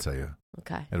lunch. Oh, I'll tell you.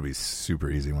 Okay. It'll be super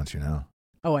easy once you know.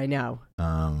 Oh, I know.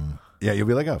 Yeah, you'll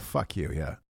be like, oh, fuck you.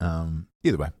 Yeah.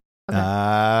 Either way. Okay.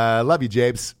 Love you,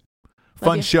 Jabes.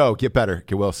 Fun show. Get better.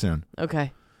 Get well soon.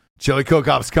 Okay. Chili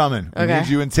Cook-Off's coming. Okay. We need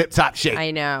you in tip-top shape.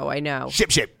 I know.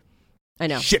 Ship. I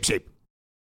know. Ship.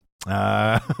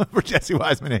 For Jesse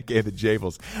Wiseman, a.k.a. the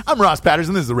Jables. I'm Ross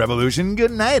Patterson. This is The Revolution.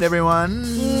 Good night, everyone.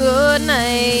 Good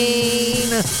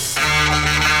night.